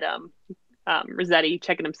that had Rossetti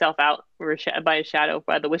checking himself out by his shadow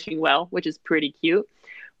by the wishing well, which is pretty cute.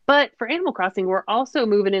 But for Animal Crossing, we're also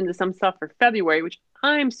moving into some stuff for February, which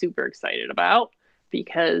I'm super excited about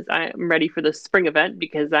because I'm ready for the spring event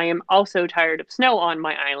because I am also tired of snow on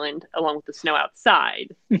my island along with the snow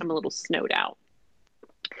outside. I'm a little snowed out.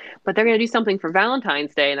 But they're going to do something for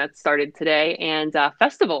Valentine's Day, and that started today, and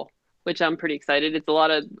Festival, which I'm pretty excited. It's a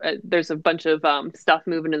lot of there's a bunch of stuff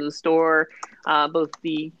moving to the store, both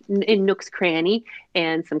in Nook's Cranny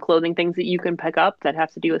and some clothing things that you can pick up that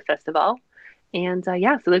have to do with Festival. And so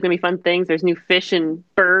there's gonna be fun things. There's new fish and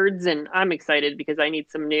birds, and I'm excited because I need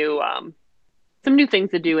some new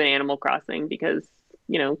things to do in Animal Crossing because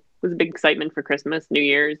it was a big excitement for Christmas, New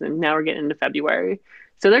Year's, and now we're getting into February.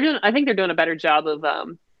 So I think they're doing a better job of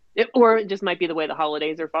or it just might be the way the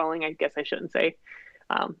holidays are falling. I guess I shouldn't say.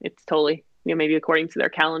 It's totally, maybe according to their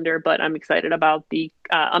calendar, but I'm excited about the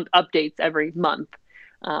updates every month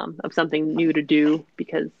of something new to do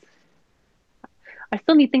because I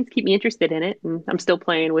still need things to keep me interested in it. And I'm still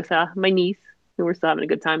playing with my niece, and we're still having a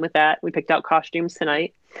good time with that. We picked out costumes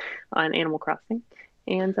tonight on Animal Crossing.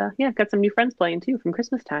 And I've got some new friends playing too from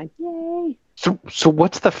Christmas time. Yay! So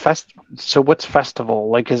what's what's festival?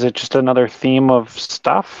 Like, is it just another theme of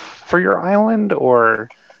stuff for your island, or?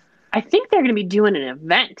 I think they're going to be doing an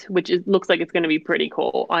event, which looks like it's going to be pretty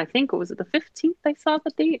cool. I think, was it the 15th I saw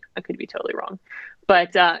the date? I could be totally wrong.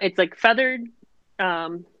 But it's like feathered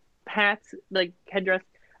hats, like headdress,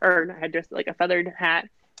 or not headdress, like a feathered hat,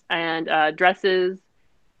 and dresses,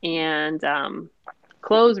 and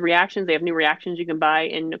clothes, reactions. They have new reactions you can buy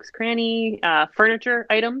in Nook's Cranny, furniture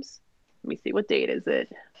items. Let me see, what date is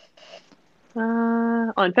it?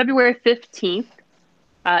 On February 15th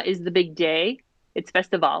is the big day. It's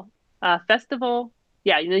Festival. Festival,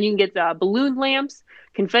 and then you can get balloon lamps,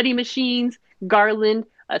 confetti machines, garland,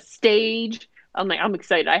 a stage. I'm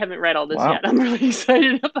excited. I haven't read all this yet. I'm really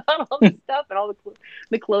excited about all this stuff and all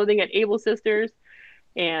the clothing at Able Sisters.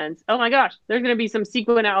 And oh my gosh, there's going to be some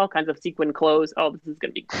all kinds of sequin clothes. Oh, this is going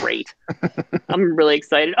to be great. I'm really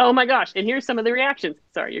excited. Oh my gosh. And here's some of the reactions.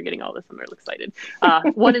 Sorry, you're getting all this. I'm really excited.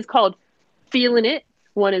 One is called Feeling It.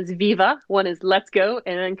 One is Viva. One is Let's Go.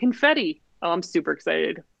 And then Confetti. Oh, I'm super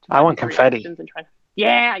excited. I want confetti.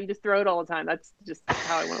 You just throw it all the time. That's just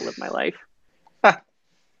how I want to live my life.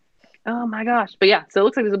 Oh my gosh. But so it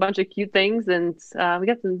looks like there's a bunch of cute things, and we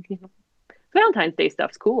got some Valentine's Day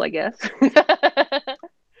stuff's cool, I guess.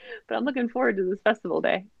 But I'm looking forward to this festival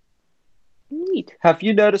day. Neat. Have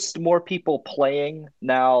you noticed more people playing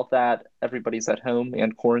now that everybody's at home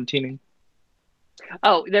and quarantining?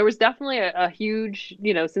 Oh, there was definitely a huge,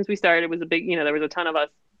 since we started, it was a big, there was a ton of us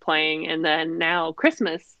playing, and then now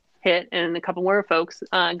Christmas hit, and a couple more folks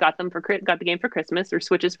got the game for Christmas, or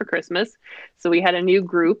Switches for Christmas. So we had a new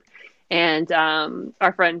group, and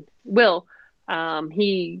our friend Will, I've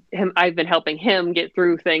been helping him get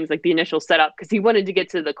through things like the initial setup because he wanted to get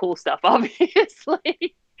to the cool stuff,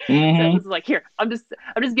 obviously. Mm-hmm. So it was like, here, I'm just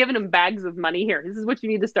giving him bags of money. Here, this is what you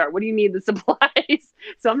need to start. What do you need? The supplies.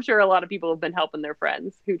 So I'm sure a lot of people have been helping their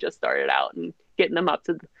friends who just started out and getting them up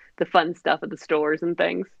to the fun stuff at the stores and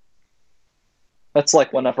things. That's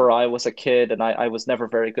like whenever I was a kid and I was never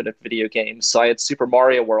very good at video games. So I had Super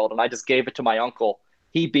Mario World and I just gave it to my uncle.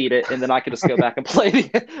 He beat it, and then I could just go back and play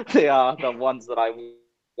the ones that I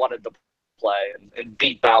wanted to play and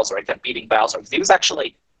beat Bowser. I kept beating Bowser because he was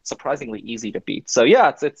actually surprisingly easy to beat. So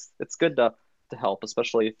it's good to help,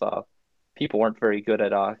 especially if people weren't very good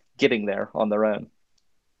at getting there on their own.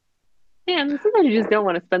 Yeah, and sometimes you just don't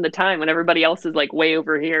want to spend the time when everybody else is like way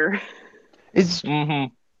over here. Is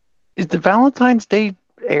the Valentine's Day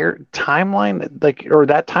timeline or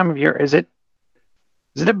that time of year? Is it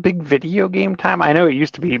a big video game time? I know it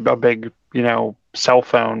used to be a big cell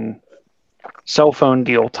phone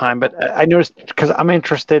deal time, but I noticed because I'm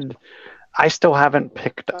interested. I still haven't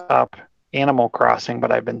picked up Animal Crossing,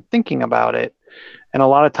 but I've been thinking about it. And a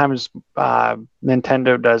lot of times,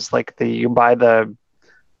 Nintendo does you buy the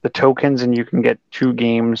tokens and you can get 2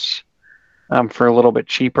 games for a little bit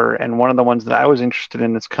cheaper. And one of the ones that I was interested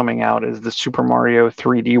in that's coming out is the Super Mario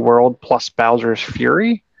 3D World plus Bowser's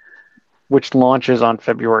Fury, which launches on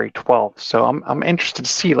February 12th. So I'm interested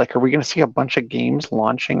to see, are we going to see a bunch of games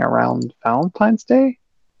launching around Valentine's Day?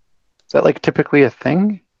 Is that typically a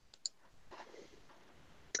thing?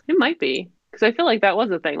 It might be, because I feel like that was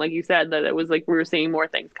a thing, like you said, that it was we were seeing more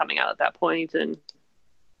things coming out at that point. And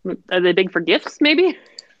are they big for gifts? Maybe.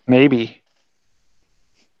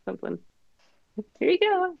 Something. Here you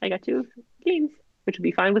go. I got 2 games, which would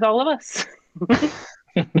be fine with all of us.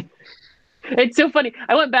 It's so funny.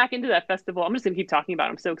 I went back into that festival. I'm just gonna keep talking about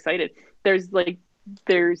it. I'm so excited. There's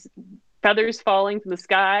feathers falling from the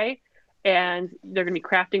sky, and they're gonna be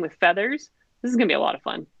crafting with feathers. This is gonna be a lot of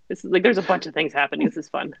fun. This is like there's a bunch of things happening. This is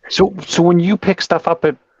fun. So when you pick stuff up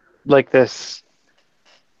at like this,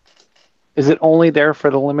 is it only there for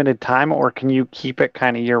the limited time, or can you keep it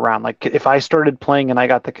kind of year round? Like if I started playing and I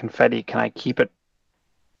got the confetti, can I keep it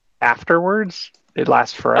afterwards? It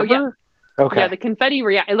lasts forever? Oh, yeah. Okay. Yeah, the confetti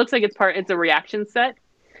it looks like it's a reaction set.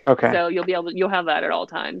 Okay. So you'll have that at all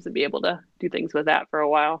times and be able to do things with that for a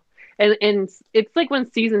while. And it's like when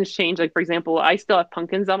seasons change. Like for example, I still have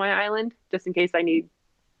pumpkins on my island just in case I need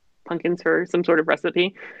pumpkins for some sort of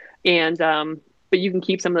recipe. And but you can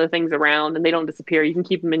keep some of the things around and they don't disappear. You can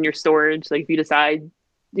keep them in your storage. Like if you decide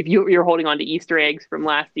if you're holding on to Easter eggs from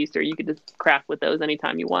last Easter, you could just craft with those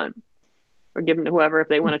anytime you want, or give them to whoever if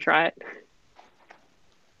they want to try it.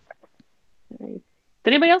 Did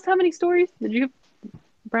anybody else have any stories? Did you,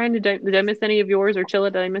 Brian? Did I miss any of yours, or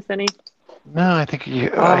Chilla? Did I miss any? No, I think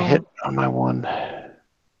I hit on my one.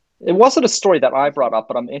 It wasn't a story that I brought up,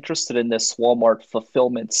 but I'm interested in this Walmart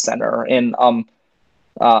fulfillment center, and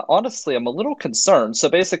honestly, I'm a little concerned. So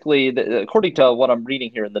basically, according to what I'm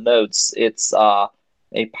reading here in the notes, it's a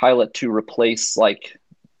pilot to replace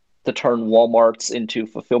to turn Walmarts into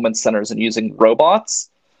fulfillment centers and using robots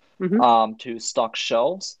to stock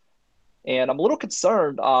shelves. And I'm a little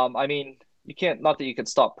concerned. I mean, you can't, not that you can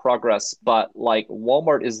stop progress, but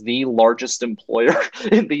Walmart is the largest employer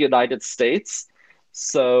in the United States.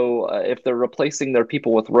 So if they're replacing their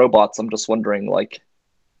people with robots, I'm just wondering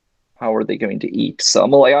how are they going to eat? So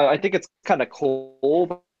I'm I think it's kind of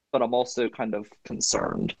cool, but I'm also kind of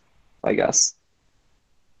concerned, I guess.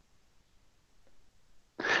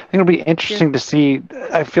 I think it'll be interesting to see.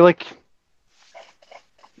 I feel like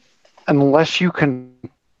unless you can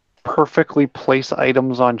perfectly place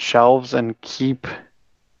items on shelves and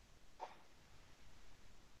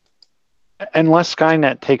unless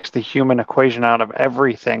Skynet takes the human equation out of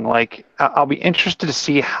everything, I'll be interested to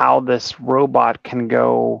see how this robot can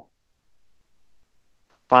go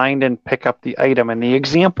find and pick up the item. And the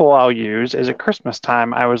example I'll use is at Christmas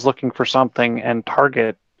time, I was looking for something and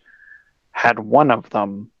Target had one of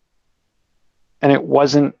them. And it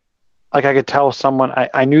wasn't I could tell someone,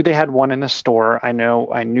 I knew they had one in the store. I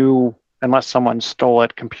knew unless someone stole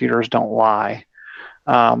it, computers don't lie.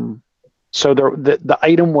 So the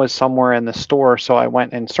item was somewhere in the store, so I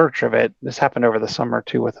went in search of it. This happened over the summer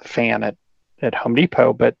too with a fan at Home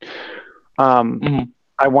Depot, but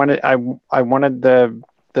I wanted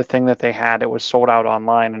the thing that they had. It was sold out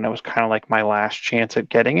online, and it was kind of like my last chance at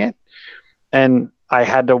getting it. And I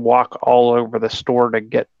had to walk all over the store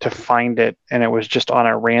to find it, and it was just on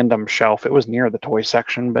a random shelf. It was near the toy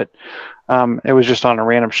section, but it was just on a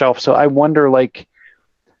random shelf. So I wonder,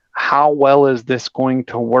 how well is this going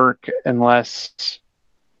to work unless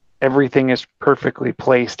everything is perfectly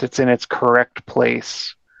placed? It's in its correct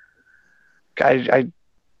place. I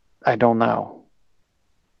don't know.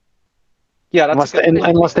 Yeah, that's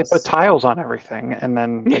unless they put tiles on everything, and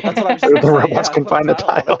then the robots can find the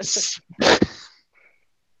tiles.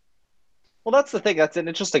 Well, that's the thing. That's an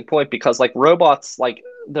interesting point because robots,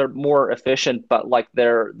 they're more efficient, but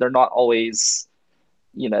they're not always,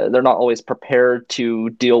 they're not always prepared to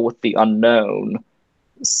deal with the unknown.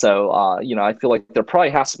 So, I feel like there probably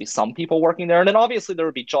has to be some people working there, and then obviously there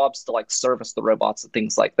would be jobs to service the robots and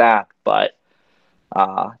things like that. But,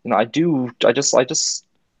 I just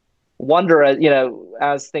wonder,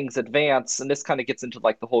 as things advance, and this kind of gets into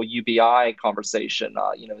the whole UBI conversation,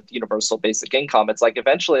 universal basic income. It's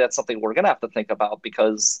eventually that's something we're going to have to think about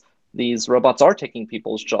because these robots are taking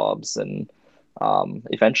people's jobs, and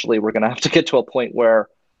eventually we're going to have to get to a point where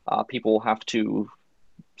people have to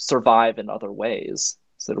survive in other ways.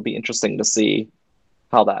 So it'll be interesting to see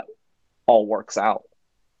how that all works out.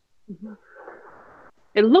 Mm-hmm.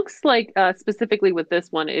 It looks like specifically with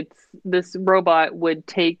this one, this robot would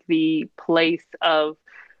take the place of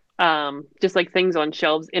just things on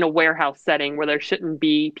shelves in a warehouse setting where there shouldn't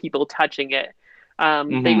be people touching it.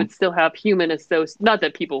 They would still have not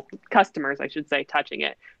that customers, I should say, touching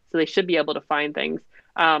it. So they should be able to find things.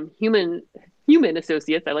 Human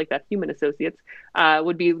associates, I like that, human associates,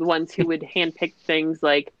 would be the ones who would handpick things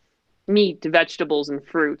like meat, vegetables, and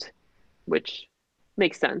fruit, which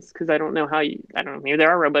makes sense because I don't know, maybe there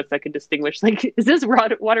are robots that could distinguish, is this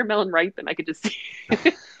watermelon ripe? And I could just see.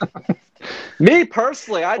 Me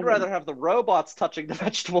personally, I'd rather have the robots touching the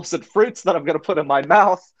vegetables and fruits that I'm going to put in my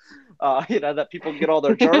mouth, that people get all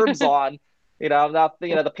their germs on. You know, I'm not,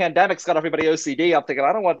 you know, the pandemic's got everybody OCD. I'm thinking,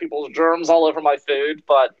 I don't want people's germs all over my food,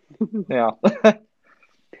 but yeah.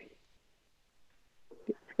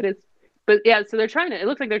 It is. But yeah, so it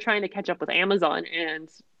looks like they're trying to catch up with Amazon and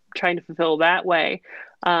trying to fulfill that way.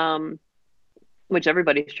 Which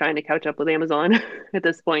everybody's trying to catch up with Amazon at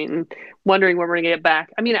this point and wondering when we're going to get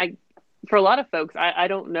back. I mean, for a lot of folks, I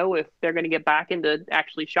don't know if they're going to get back into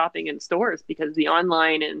actually shopping in stores because the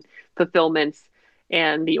online and fulfillments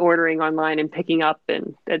and the ordering online and picking up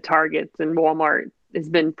and at Targets and Walmart has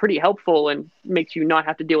been pretty helpful and makes you not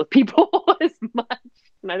have to deal with people as much.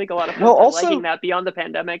 And I think a lot of folks are liking that beyond the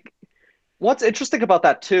pandemic. What's interesting about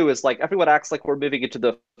that too is like everyone acts like we're moving into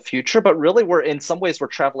the future, but really we're in some ways we're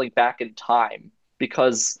traveling back in time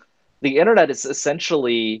because the internet is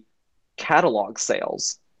essentially catalog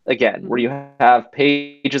sales again, where you have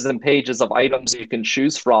pages and pages of items you can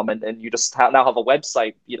choose from, and you just now have a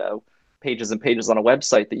website, you know, pages and pages on a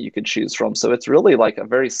website that you can choose from. So it's really like a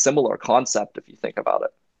very similar concept if you think about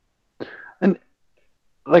it. And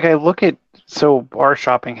like I look at, so our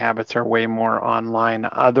shopping habits are way more online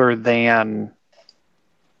other than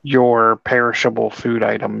your perishable food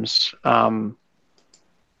items.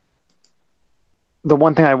 The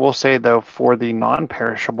one thing I will say though, for the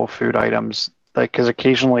non-perishable food items, like, because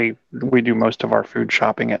occasionally we do most of our food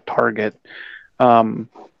shopping at Target,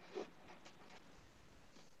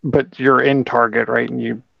 but you're in Target, right? And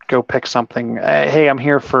you go pick something. Hey, I'm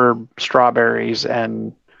here for strawberries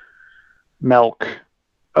and milk.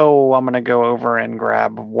 Oh, I'm going to go over and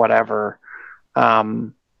grab whatever.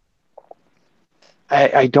 I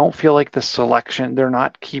don't feel like the selection, they're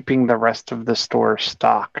not keeping the rest of the store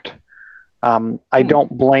stocked. I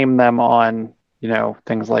don't blame them on, you know,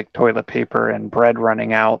 things like toilet paper and bread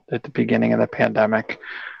running out at the beginning of the pandemic.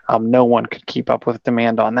 No one could keep up with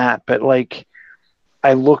demand on that. But like,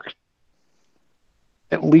 I look,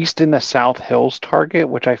 at least in the South Hills Target,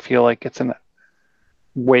 which I feel like it's an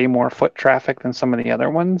way more foot traffic than some of the other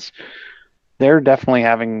ones, they're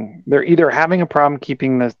either having a problem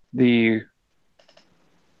keeping the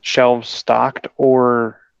shelves stocked,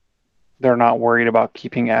 or they're not worried about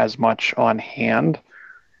keeping as much on hand.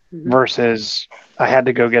 Versus I had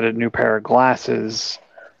to go get a new pair of glasses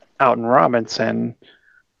out in Robinson,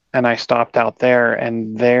 and I stopped out there,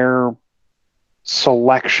 and their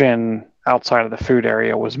selection outside of the food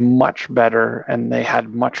area was much better, and they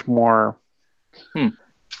had much more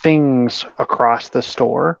things across the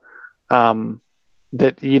store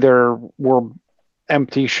that either were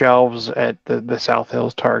empty shelves at the South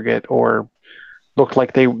Hills Target, or looked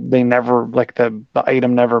like they never, like the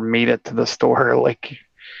item never made it to the store. Like,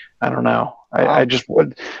 I don't know. I just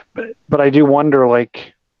would, but I do wonder,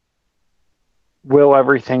 like, will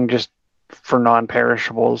everything just for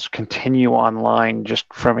non-perishables continue online just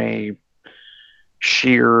from a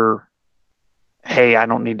sheer, hey, I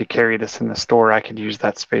don't need to carry this in the store, I could use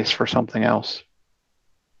that space for something else?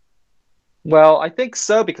 Well, I think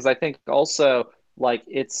so, because I think also like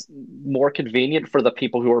it's more convenient for the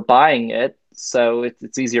people who are buying it, so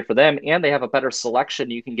it's easier for them, and they have a better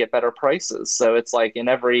selection. You can get better prices, so it's like in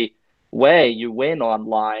every way you win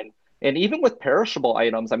online. And even with perishable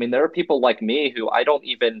items, I mean, there are people like me who I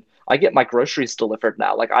get my groceries delivered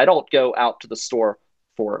now. Like, I don't go out to the store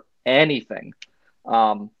for anything.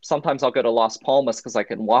 Sometimes I'll go to Las Palmas because I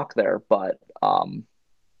can walk there, but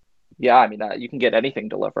yeah, I mean, you can get anything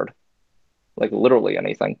delivered, like literally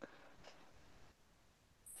anything.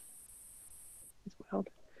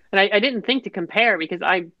 And I didn't think to compare because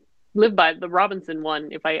I live by the Robinson one.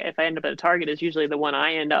 If I end up at a Target, is usually the one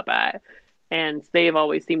I end up at, and they've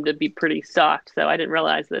always seemed to be pretty stocked. So I didn't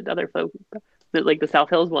realize that other folks, that like the South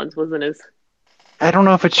Hills ones, wasn't as. I don't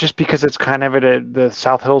know if it's just because it's kind of at the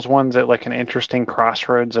South Hills one's at like an interesting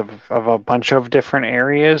crossroads of a bunch of different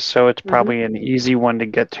areas. So it's probably an easy one to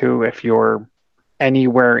get to if you're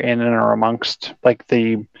anywhere in and or amongst like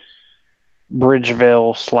the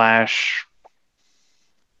Bridgeville /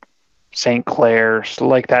 St. Clair,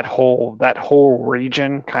 like that whole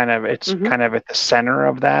region, kind of, it's kind of at the center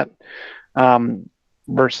of that.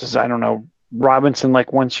 Versus, I don't know, Robinson,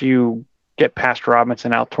 like once you get past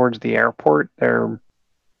Robinson out towards the airport, there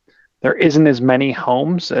isn't as many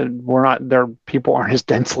homes. People aren't as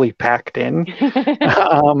densely packed in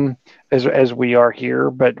as we are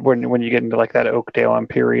here. But when you get into like that Oakdale,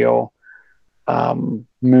 Imperial,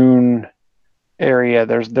 Moon area,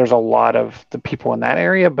 there's a lot of the people in that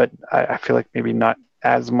area, but I feel like maybe not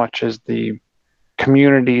as much as the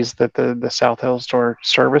communities that the South Hills store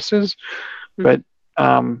services. But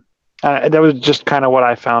that was just kind of what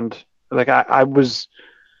I found. Like I was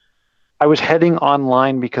heading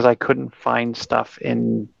online because I couldn't find stuff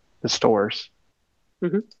in the stores.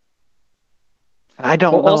 I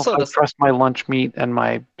don't Well, know also if I this- trust my lunch meat and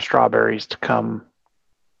my strawberries to come.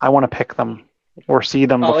 I want to pick them or see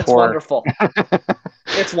them Oh, it's before. wonderful.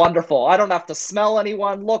 It's wonderful. I don't have to smell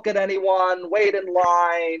anyone, look at anyone, wait in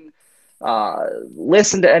line,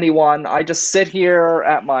 listen to anyone. I just sit here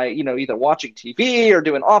at my, either watching TV or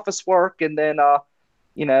doing office work, and then, I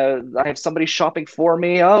have somebody shopping for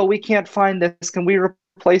me. Oh, we can't find this. Can we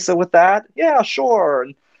replace it with that? Yeah, sure.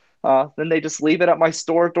 And then they just leave it at my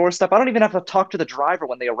store doorstep. I don't even have to talk to the driver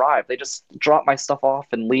when they arrive. They just drop my stuff off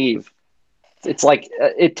and leave. It's like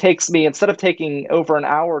it takes me, instead of taking over an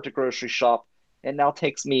hour to grocery shop, it now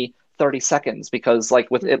takes me 30 seconds because, like,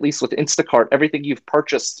 at least with Instacart, everything you've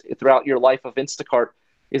purchased throughout your life of Instacart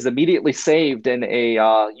is immediately saved in a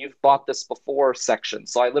you've bought this before section.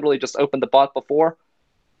 So I literally just open the bought before,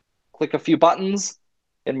 click a few buttons,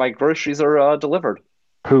 and my groceries are delivered.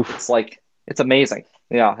 Poof. It's amazing.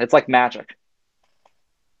 Yeah, it's like magic.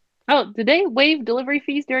 Oh, did they waive delivery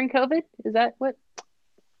fees during COVID? Is that what?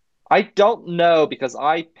 I don't know because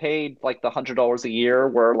I paid like the $100 a year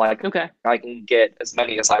where like Okay. I can get as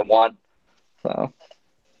many as I want. So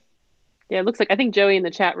Yeah, it looks like I think Joey in the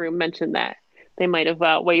chat room mentioned that they might have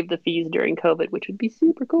waived the fees during COVID, which would be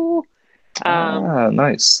super cool.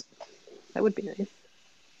 nice. That would be nice.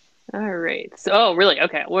 All right. So, oh, really?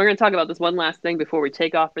 Okay. We're going to talk about this one last thing before we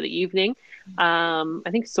take off for the evening. I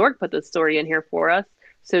think Sorg put this story in here for us.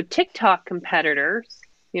 So TikTok competitors,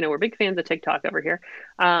 we're big fans of TikTok over here,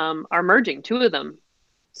 are merging, two of them.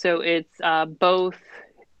 So it's both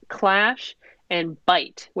Clash and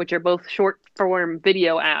Byte, which are both short form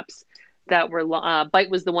video apps that were, Byte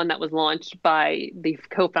was the one that was launched by the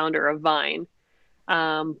co-founder of Vine.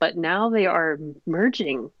 But now they are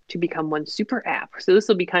merging to become one super app. So this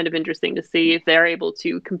will be kind of interesting to see if they're able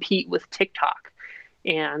to compete with TikTok,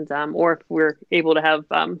 and or if we're able to have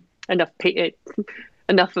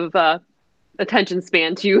enough of attention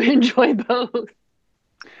span to enjoy both.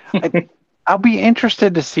 I'll be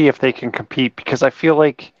interested to see if they can compete because I feel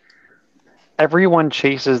like everyone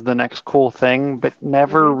chases the next cool thing, but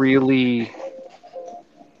never really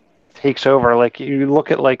takes over. Like you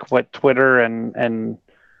look at like what Twitter and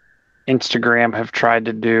Instagram have tried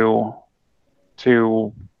to do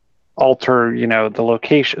to alter, the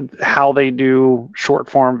location, how they do short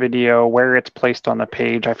form video, where it's placed on the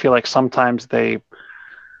page. I feel like sometimes they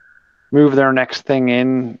move their next thing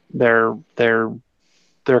in their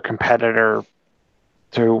competitor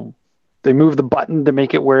to. They move the button to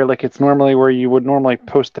make it where like it's normally where you would normally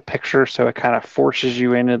post the picture, so it kind of forces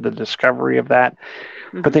you into the discovery of that.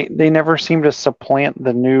 Mm-hmm. But they never seem to supplant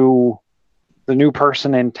the new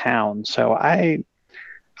person in town. So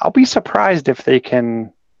I'll be surprised if they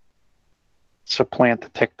can supplant the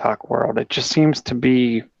TikTok world. It just seems to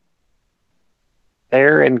be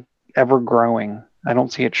there and ever growing. I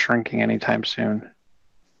don't see it shrinking anytime soon.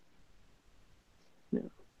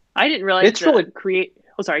 I didn't realize it's really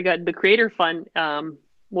Oh, sorry. Go ahead. The Creator Fund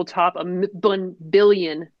will top $1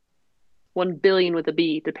 billion with a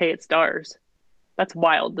B to pay its stars. That's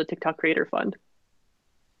wild. The TikTok Creator Fund.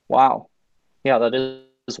 Wow. Yeah, that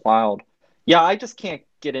is wild. Yeah, I just can't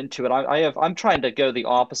get into it. I'm trying to go the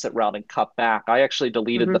opposite route and cut back. I actually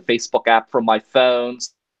deleted the Facebook app from my phone.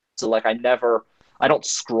 So like I don't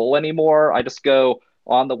scroll anymore. I just go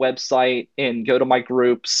on the website and go to my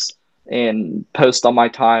groups and post on my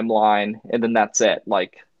timeline, and then that's it.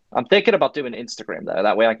 Like I'm thinking about doing Instagram though.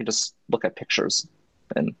 That way I can just look at pictures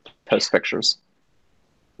and post pictures.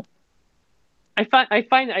 I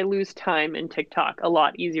find I lose time in TikTok a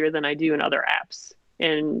lot easier than I do in other apps.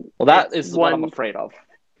 And well, that is what I'm afraid of.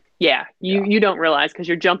 Yeah, you don't realize because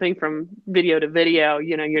you're jumping from video to video.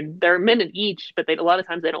 They're a minute each, but a lot of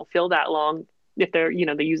times they don't feel that long if they're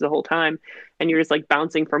they use the whole time, and you're just like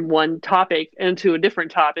bouncing from one topic into a different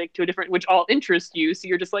topic to a different, which all interest you. So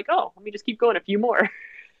you're just like, oh, let me just keep going a few more.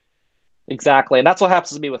 Exactly, and that's what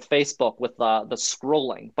happens to me with Facebook with the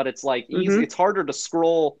scrolling. But it's like easy. It's harder to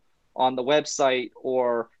scroll on the website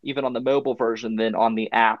or even on the mobile version than on the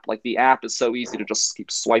app. Like the app is so easy to just keep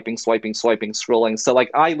swiping, scrolling. So like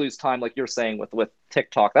I lose time, like you're saying with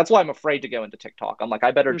TikTok. That's why I'm afraid to go into TikTok. I'm like,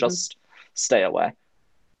 I better just stay away.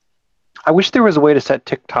 I wish there was a way to set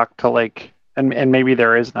TikTok to like, and maybe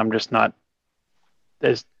there is, and I'm just not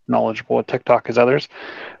as knowledgeable with TikTok as others,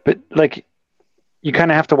 but like you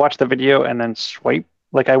kind of have to watch the video and then swipe.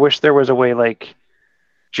 Like I wish there was a way like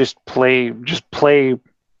just play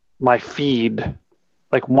my feed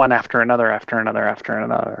like one after another.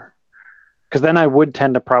 Because then I would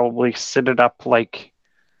tend to probably sit it up like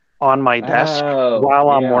on my desk while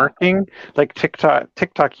I'm working. Like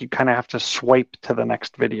TikTok, you kind of have to swipe to the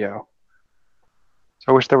next video.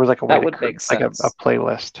 So I wish there was like a way that would make sense. Like a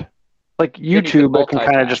playlist. Like you could YouTube, it can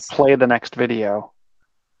kind of just multitask. play the next video.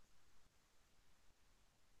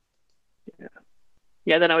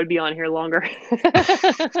 Yeah, then I would be on here longer.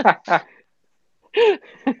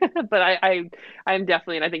 But I'm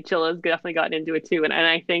definitely, and I think Chilla's definitely gotten into it too. And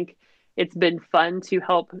I think it's been fun to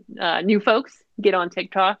help new folks get on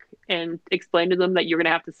TikTok and explain to them that you're going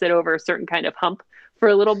to have to sit over a certain kind of hump for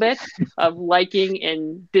a little bit of liking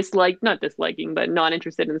and not disliking, but not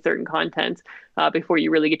interested in certain content before you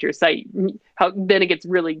really get your site. Then it gets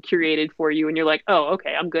really curated for you and you're like, oh,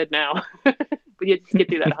 okay, I'm good now. But you get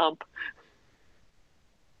through that hump.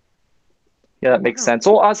 Yeah, that makes sense.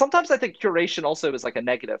 Well, sometimes I think curation also is like a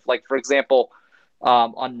negative. Like, for example,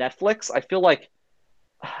 on Netflix, I feel like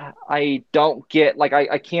I don't get, like,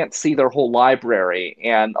 I can't see their whole library.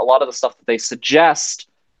 And a lot of the stuff that they suggest,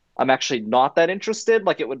 I'm actually not that interested.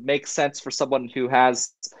 Like, it would make sense for someone who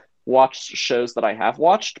has watched shows that I have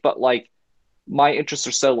watched, but like, my interests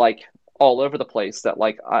are so like all over the place that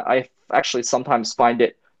like I actually sometimes find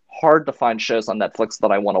it hard to find shows on Netflix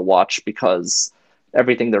that I want to watch because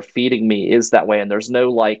everything they're feeding me is that way, and there's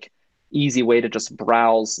no like easy way to just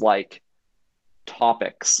browse like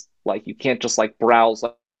topics. Like you can't just like browse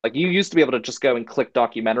like you used to be able to just go and click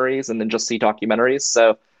documentaries and then just see documentaries.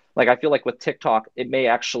 So like I feel like with TikTok, it may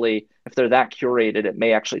actually, if they're that curated, it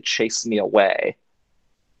may actually chase me away.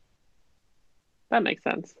 That makes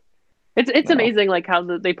sense. It's Yeah. amazing like how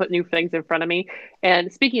they put new things in front of me.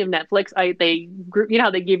 And speaking of Netflix, they group, you know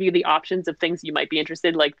how they give you the options of things you might be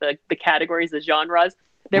interested, like the categories, the genres.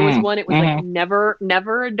 There was one, it was like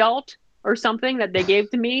never adult or something that they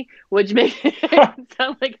gave to me, which made it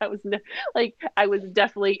sound like I was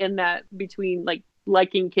definitely in that between like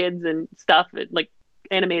liking kids and stuff, like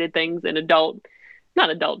animated things and not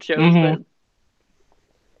adult shows,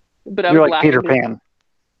 but I You're was like Peter laughing. Pan.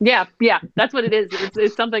 Yeah, that's what it is.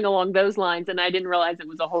 It's something along those lines, and I didn't realize it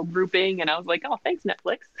was a whole grouping. And I was like, "Oh, thanks,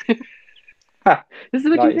 Netflix. This is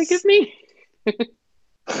what you think Nice. of me."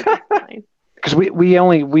 Fine. Because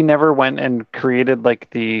we never went and created like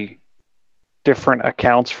the different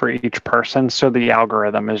accounts for each person, so the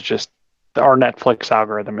algorithm is just our Netflix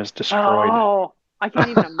algorithm is destroyed. Oh, I can't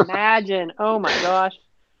even imagine. Oh my gosh,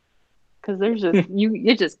 because there's just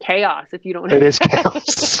it's just chaos if you don't. It is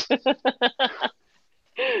chaos.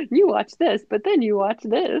 You watch this, but then you watch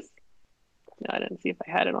this. No, I didn't see if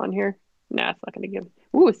I had it on here. Nah, it's not going to give.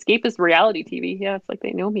 Ooh, escapist reality TV. Yeah, it's like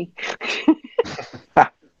they know me.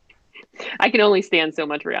 I can only stand so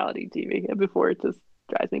much reality TV before it just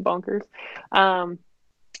drives me bonkers.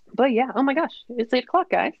 But yeah, oh my gosh, it's 8:00,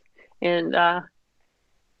 guys, and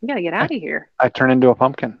we gotta get out of here. I turn into a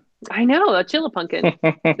pumpkin. I know, a chilla pumpkin.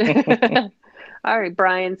 All right,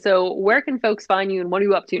 Brian. So where can folks find you, and what are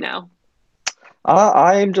you up to now?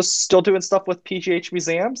 I'm just still doing stuff with PGH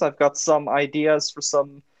Museums. I've got some ideas for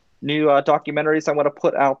some new documentaries I want to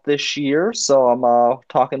put out this year. So I'm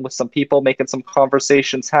talking with some people, making some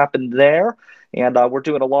conversations happen there. And we're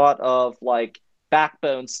doing a lot of like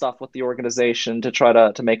backbone stuff with the organization to try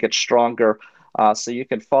to make it stronger. So you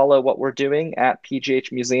can follow what we're doing at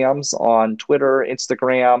PGH Museums on Twitter,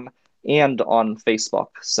 Instagram, and on Facebook.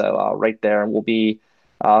 So right there, we'll be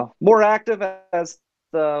more active as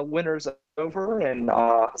the winter's over, and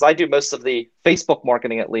because I do most of the Facebook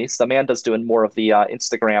marketing, at least Amanda's doing more of the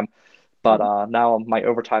Instagram, but now my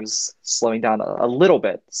overtime's slowing down a little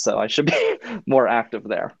bit, so I should be more active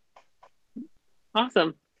there.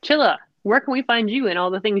 Awesome. Chilla, where can we find you and all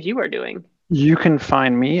the things you are doing? You can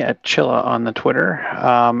find me at Chilla on the Twitter,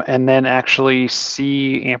 and then actually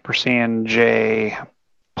C_J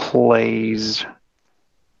plays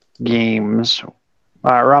games,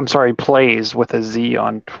 or I'm sorry, plays with a Z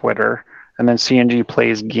on Twitter, and then CNG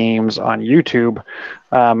plays games on YouTube.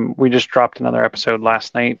 We just dropped another episode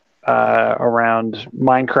last night around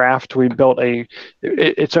Minecraft. We built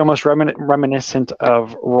it's almost reminiscent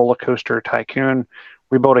of Roller Coaster Tycoon.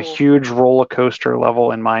 We built a huge roller coaster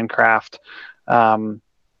level in Minecraft.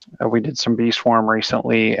 We did some Bee Swarm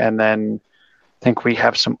recently, and then I think we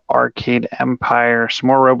have some Arcade Empire, some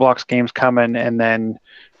more Roblox games coming, and then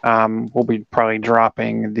we'll be probably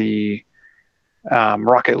dropping the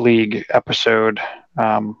Rocket League episode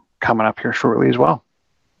coming up here shortly as well.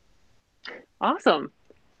 Awesome.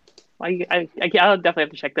 I'll definitely have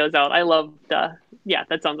to check those out. I love that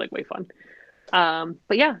sounds like way fun.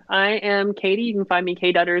 But yeah, I am Katie. You can find me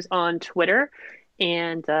K-Dutters on Twitter.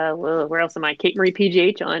 And where else am I? Kate Marie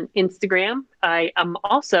PGH on Instagram. I am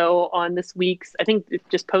also on this week's, I think it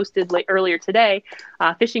just posted earlier today,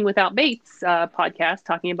 Fishing Without Baits podcast,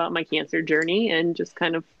 talking about my cancer journey and just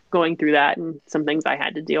kind of going through that, and some things I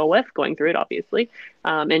had to deal with going through it, obviously,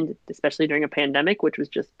 and especially during a pandemic, which was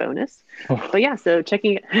just bonus. But yeah, so check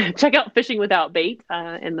out Fishing Without Bait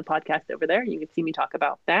and the podcast over there. You can see me talk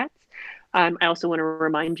about that. I also want to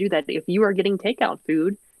remind you that if you are getting takeout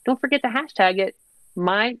food, don't forget to hashtag it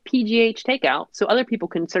my PGH takeout, so other people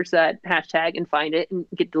can search that hashtag and find it and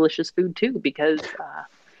get delicious food too, because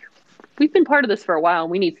we've been part of this for a while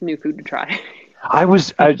and we need some new food to try. It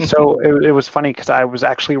was funny because I was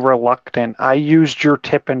actually reluctant. I used your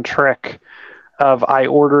tip and trick of I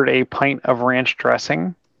ordered a pint of ranch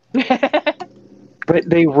dressing, but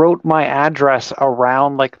they wrote my address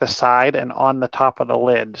around like the side and on the top of the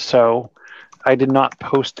lid, so I did not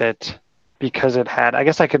post it. Because it had, I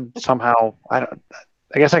guess I could somehow, I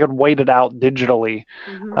guess I could wait it out digitally,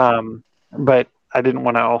 but I didn't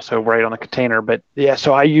want to also write on the container. But yeah,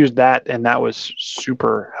 so I used that, and that was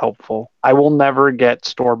super helpful. I will never get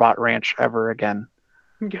store-bought ranch ever again.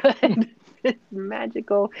 Good. It's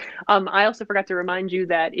magical. I also forgot to remind you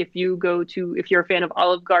that if you're a fan of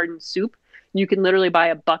Olive Garden soup, you can literally buy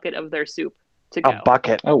a bucket of their soup. To go. A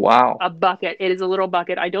bucket. Oh, wow. A bucket. It is a little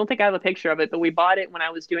bucket. I don't think I have a picture of it, but we bought it when I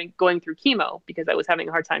was going through chemo because I was having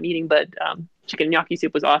a hard time eating, but chicken gnocchi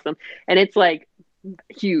soup was awesome. And it's like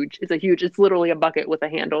huge. It's literally a bucket with a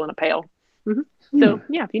handle and a pail. Mm-hmm. So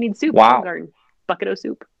yeah, if you need soup, wow. Garden, bucket of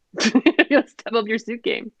soup. Step up your soup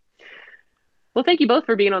game. Well, thank you both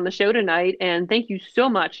for being on the show tonight. And thank you so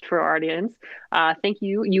much for our audience. Thank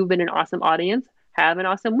you. You've been an awesome audience. Have an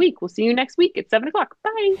awesome week. We'll see you next week at 7:00.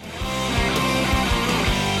 Bye.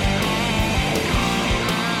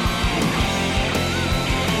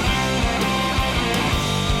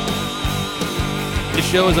 This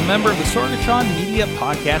show is a member of the Sorgatron Media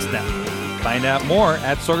Podcast Network. Find out more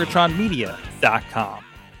at sorgatronmedia.com.